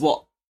 that is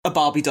what a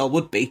Barbie doll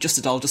would be, just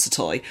a doll, just a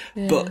toy.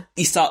 But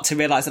you start to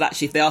realise that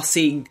actually if they are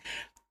seeing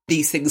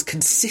these things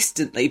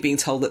consistently, being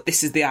told that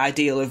this is the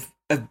ideal of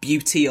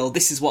beauty, or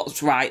this is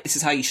what's right, this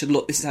is how you should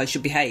look, this is how you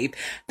should behave,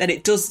 then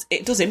it does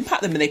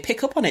impact them and they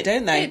pick up on it,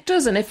 don't they? It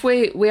does. And if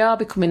we are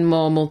becoming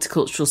more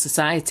multicultural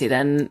society,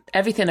 then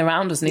everything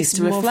around us needs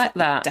to reflect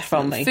that.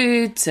 Definitely. From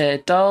food to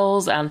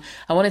dolls. And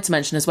I wanted to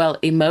mention as well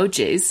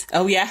emojis.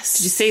 Oh yes,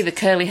 did you see the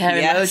curly hair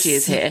emoji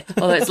is here?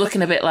 Although it's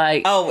looking a bit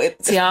like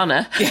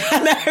Tiana.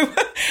 No,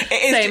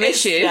 it is same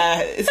issue.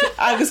 Yeah,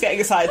 I was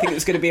getting excited thinking it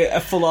was going to be a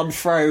full-on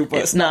throw, but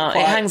it's not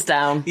quite. It hangs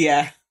down.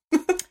 Yeah.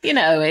 You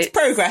know, it's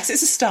progress.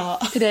 It's a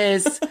start. It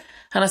is.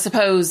 And I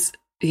suppose,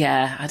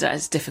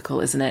 it's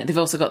difficult, isn't it? They've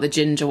also got the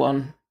ginger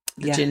one,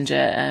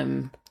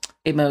 ginger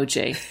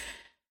emoji.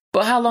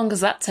 But how long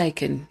has that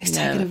taken? It's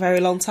taken a very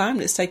long time.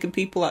 And it's taken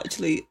people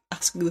actually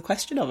asking the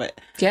question of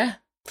it. Yeah,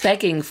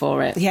 begging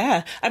for it.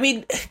 Yeah. I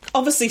mean,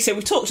 obviously, so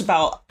we talked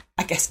about,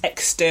 I guess,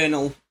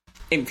 external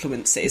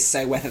influences.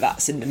 So whether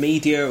that's in the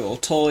media or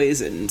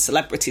toys and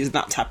celebrities and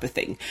that type of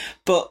thing.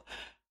 But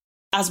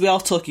as we are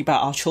talking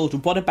about our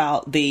children, what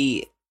about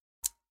the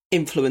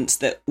influence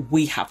that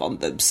we have on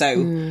them?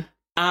 So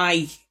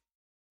I,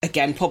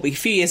 again, probably a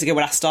few years ago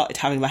when I started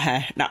having my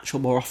hair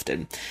natural more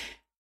often,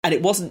 and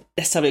it wasn't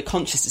necessarily a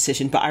conscious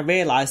decision, but I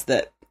realised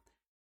that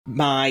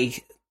my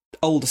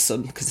older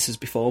son, because this was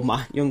before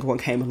my younger one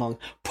came along,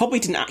 probably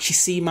didn't actually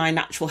see my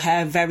natural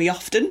hair very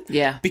often.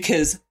 Yeah.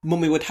 Because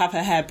mummy would have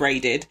her hair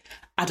braided.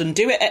 I'd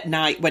undo it at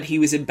night when he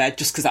was in bed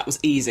just because that was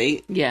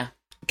easy. Yeah.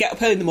 Get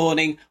up early in the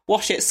morning,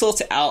 wash it, sort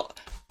it out,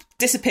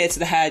 disappear to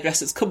the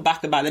hairdressers, come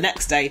back, and by the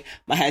next day,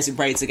 my hair's in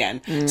braids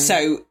again.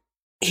 So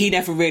he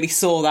never really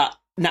saw that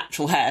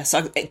natural hair.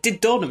 So it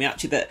did dawn on me,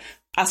 actually, that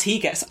as he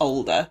gets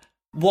older,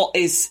 what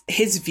is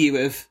his view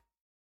of,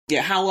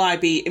 how will I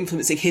be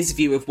influencing his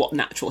view of what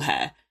natural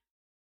hair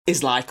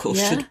is like or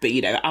should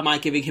be? Am I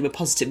giving him a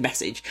positive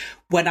message?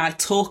 When I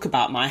talk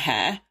about my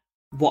hair,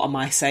 what am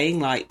I saying?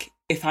 Like,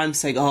 if I'm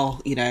saying,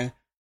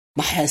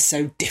 my hair's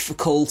so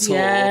difficult, or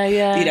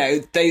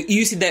they're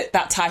using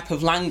that type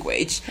of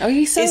language. Oh,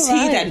 you're so is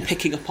right. He then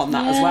picking up on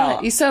that as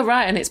well? You're so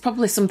right, and it's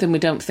probably something we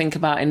don't think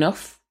about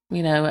enough.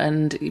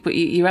 But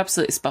you're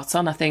absolutely spot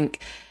on. I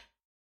think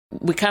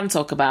we can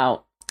talk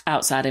about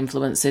outside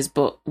influences,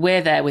 but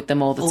we're there with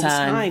them all the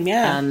time,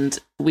 and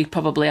we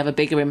probably have a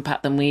bigger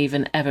impact than we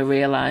even ever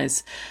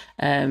realise.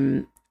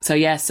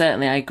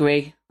 Certainly, I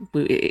agree.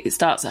 It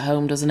starts at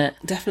home, doesn't it?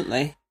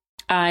 Definitely.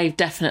 I've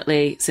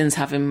definitely, since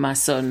having my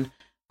son,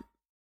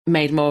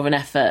 made more of an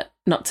effort,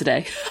 not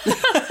today,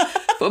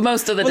 but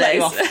most other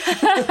days,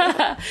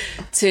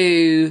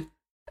 to,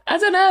 I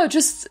don't know,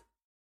 just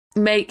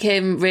make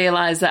him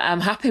realise that I'm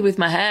happy with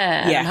my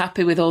hair and I'm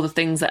happy with all the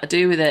things that I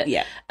do with it.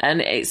 Yeah.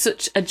 And it's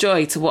such a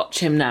joy to watch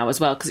him now as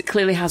well, because it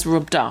clearly has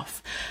rubbed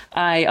off.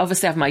 I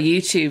obviously have my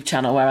YouTube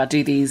channel where I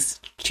do these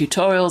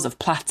tutorials of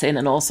plaiting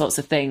and all sorts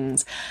of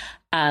things.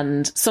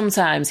 And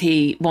sometimes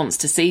he wants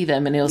to see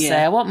them and he'll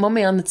say, I want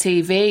mummy on the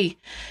TV.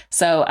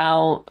 So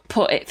I'll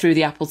put it through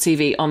the Apple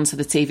TV onto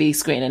the TV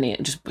screen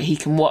and he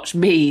can watch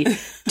me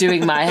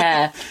doing my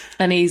hair.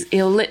 And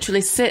he'll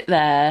literally sit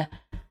there,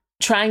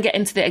 try and get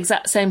into the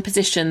exact same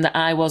position that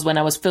I was when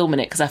I was filming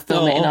it, because I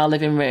film it in our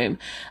living room.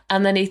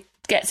 And then he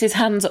gets his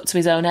hands up to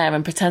his own hair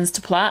and pretends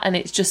to plait. And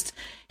it's just,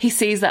 he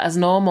sees that as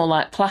normal,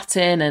 like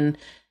plaiting and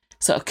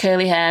sort of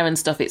curly hair and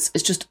stuff. It's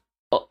just,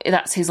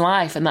 that's his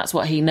life and that's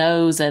what he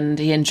knows and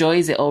he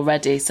enjoys it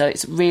already. So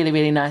it's really,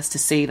 really nice to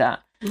see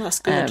that. That's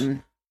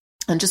good.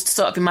 And just to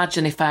sort of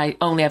imagine if I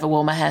only ever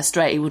wore my hair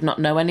straight, he would not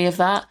know any of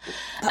that.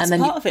 That's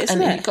part of it,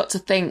 isn't it? You've got to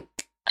think,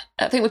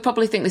 I think we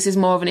probably think this is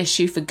more of an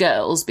issue for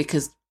girls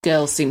because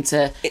girls seem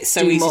to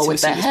do more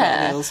with their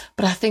hair.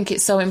 But I think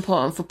it's so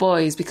important for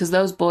boys because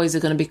those boys are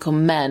going to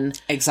become men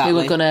who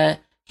are going to,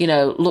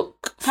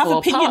 look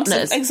for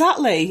partners.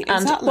 Exactly.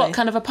 And what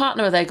kind of a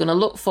partner are they going to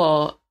look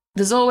for?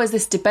 There's always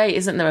this debate,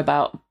 isn't there,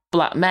 about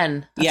black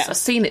men? I've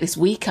seen it this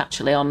week,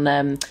 actually, on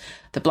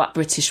the Black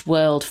British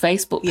World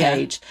Facebook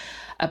page.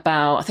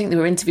 about, I think they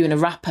were interviewing a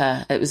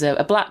rapper. It was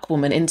a black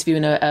woman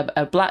interviewing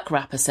a black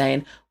rapper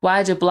saying,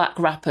 why do black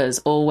rappers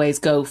always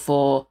go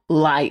for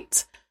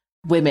light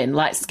women,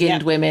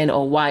 light-skinned women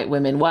or white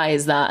women? Why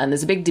is that? And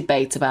there's a big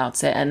debate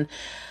about it. And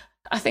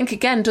I think,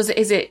 again,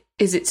 is it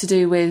to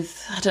do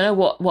with, I don't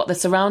know, what they're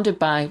surrounded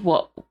by,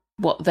 what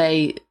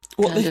they've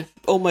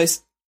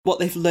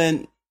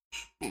learned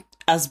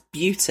as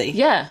beauty.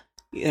 Yeah.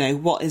 You know,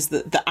 what is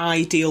the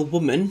ideal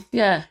woman?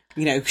 Yeah.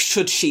 You know,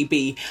 should she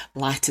be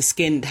lighter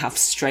skinned, have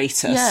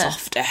straighter,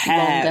 softer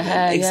hair? Longer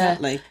hair,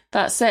 exactly. Yeah.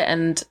 That's it.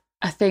 And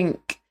I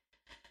think,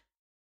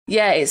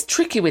 it's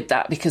tricky with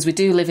that because we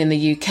do live in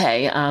the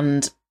UK,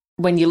 and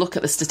when you look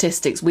at the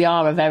statistics, we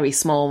are a very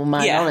small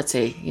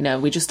minority. You know,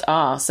 we just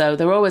are. So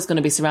they're always going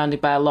to be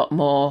surrounded by a lot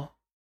more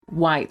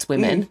white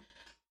women.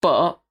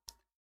 But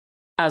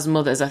as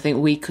mothers, I think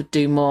we could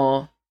do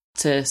more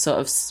to sort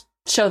of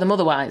show them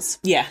otherwise.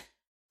 Yeah.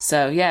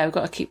 So, we've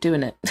got to keep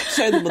doing it.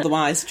 Show them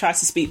otherwise. Try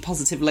to speak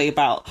positively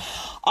about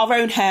our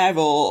own hair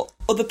or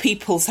other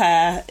people's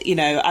hair. You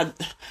know,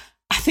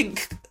 I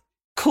think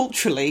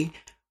culturally,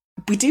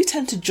 we do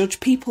tend to judge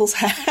people's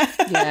hair,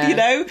 you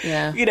know?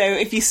 Yeah. You know,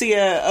 if you see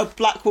a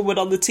black woman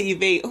on the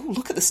TV, oh,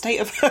 look at the state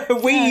of her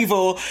weave,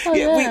 or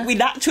we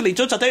naturally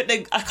judge. I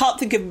can't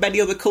think of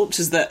many other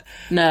cultures that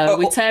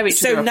we tear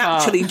each other so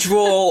naturally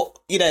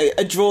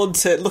are drawn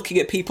to looking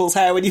at people's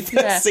hair when you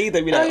first see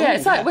them. You know,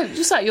 it's like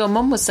just like your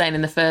mum was saying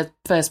in the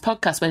first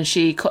podcast when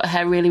she cut her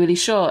hair really, really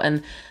short,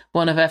 and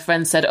one of her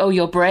friends said, "Oh,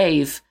 you're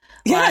brave,"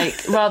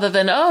 like rather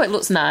than "Oh, it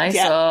looks nice"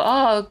 or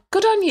 "Oh,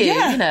 good on you,"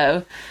 you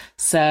know.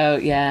 So,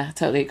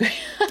 totally agree.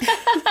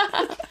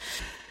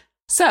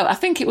 So I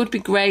think it would be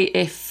great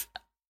if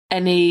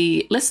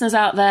any listeners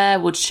out there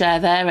would share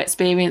their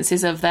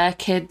experiences of their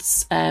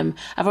kids. I've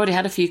already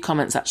had a few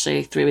comments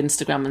actually through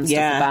Instagram and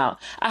stuff about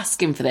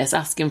asking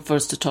for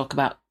us to talk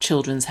about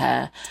children's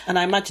hair. And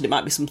I imagine it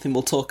might be something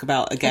we'll talk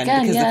about again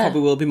because there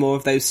probably will be more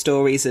of those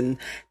stories and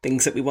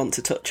things that we want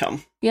to touch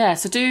on. Yeah,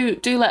 so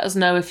do let us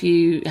know if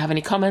you have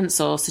any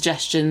comments or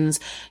suggestions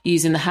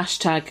using the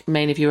hashtag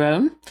Mane of Your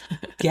Own.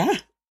 Yeah.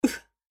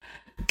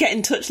 Get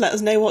in touch, let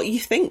us know what you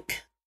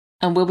think.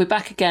 And we'll be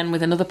back again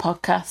with another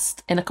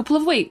podcast in a couple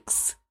of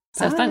weeks.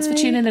 So thanks for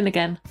tuning in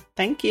again.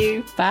 Thank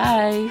you.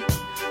 Bye.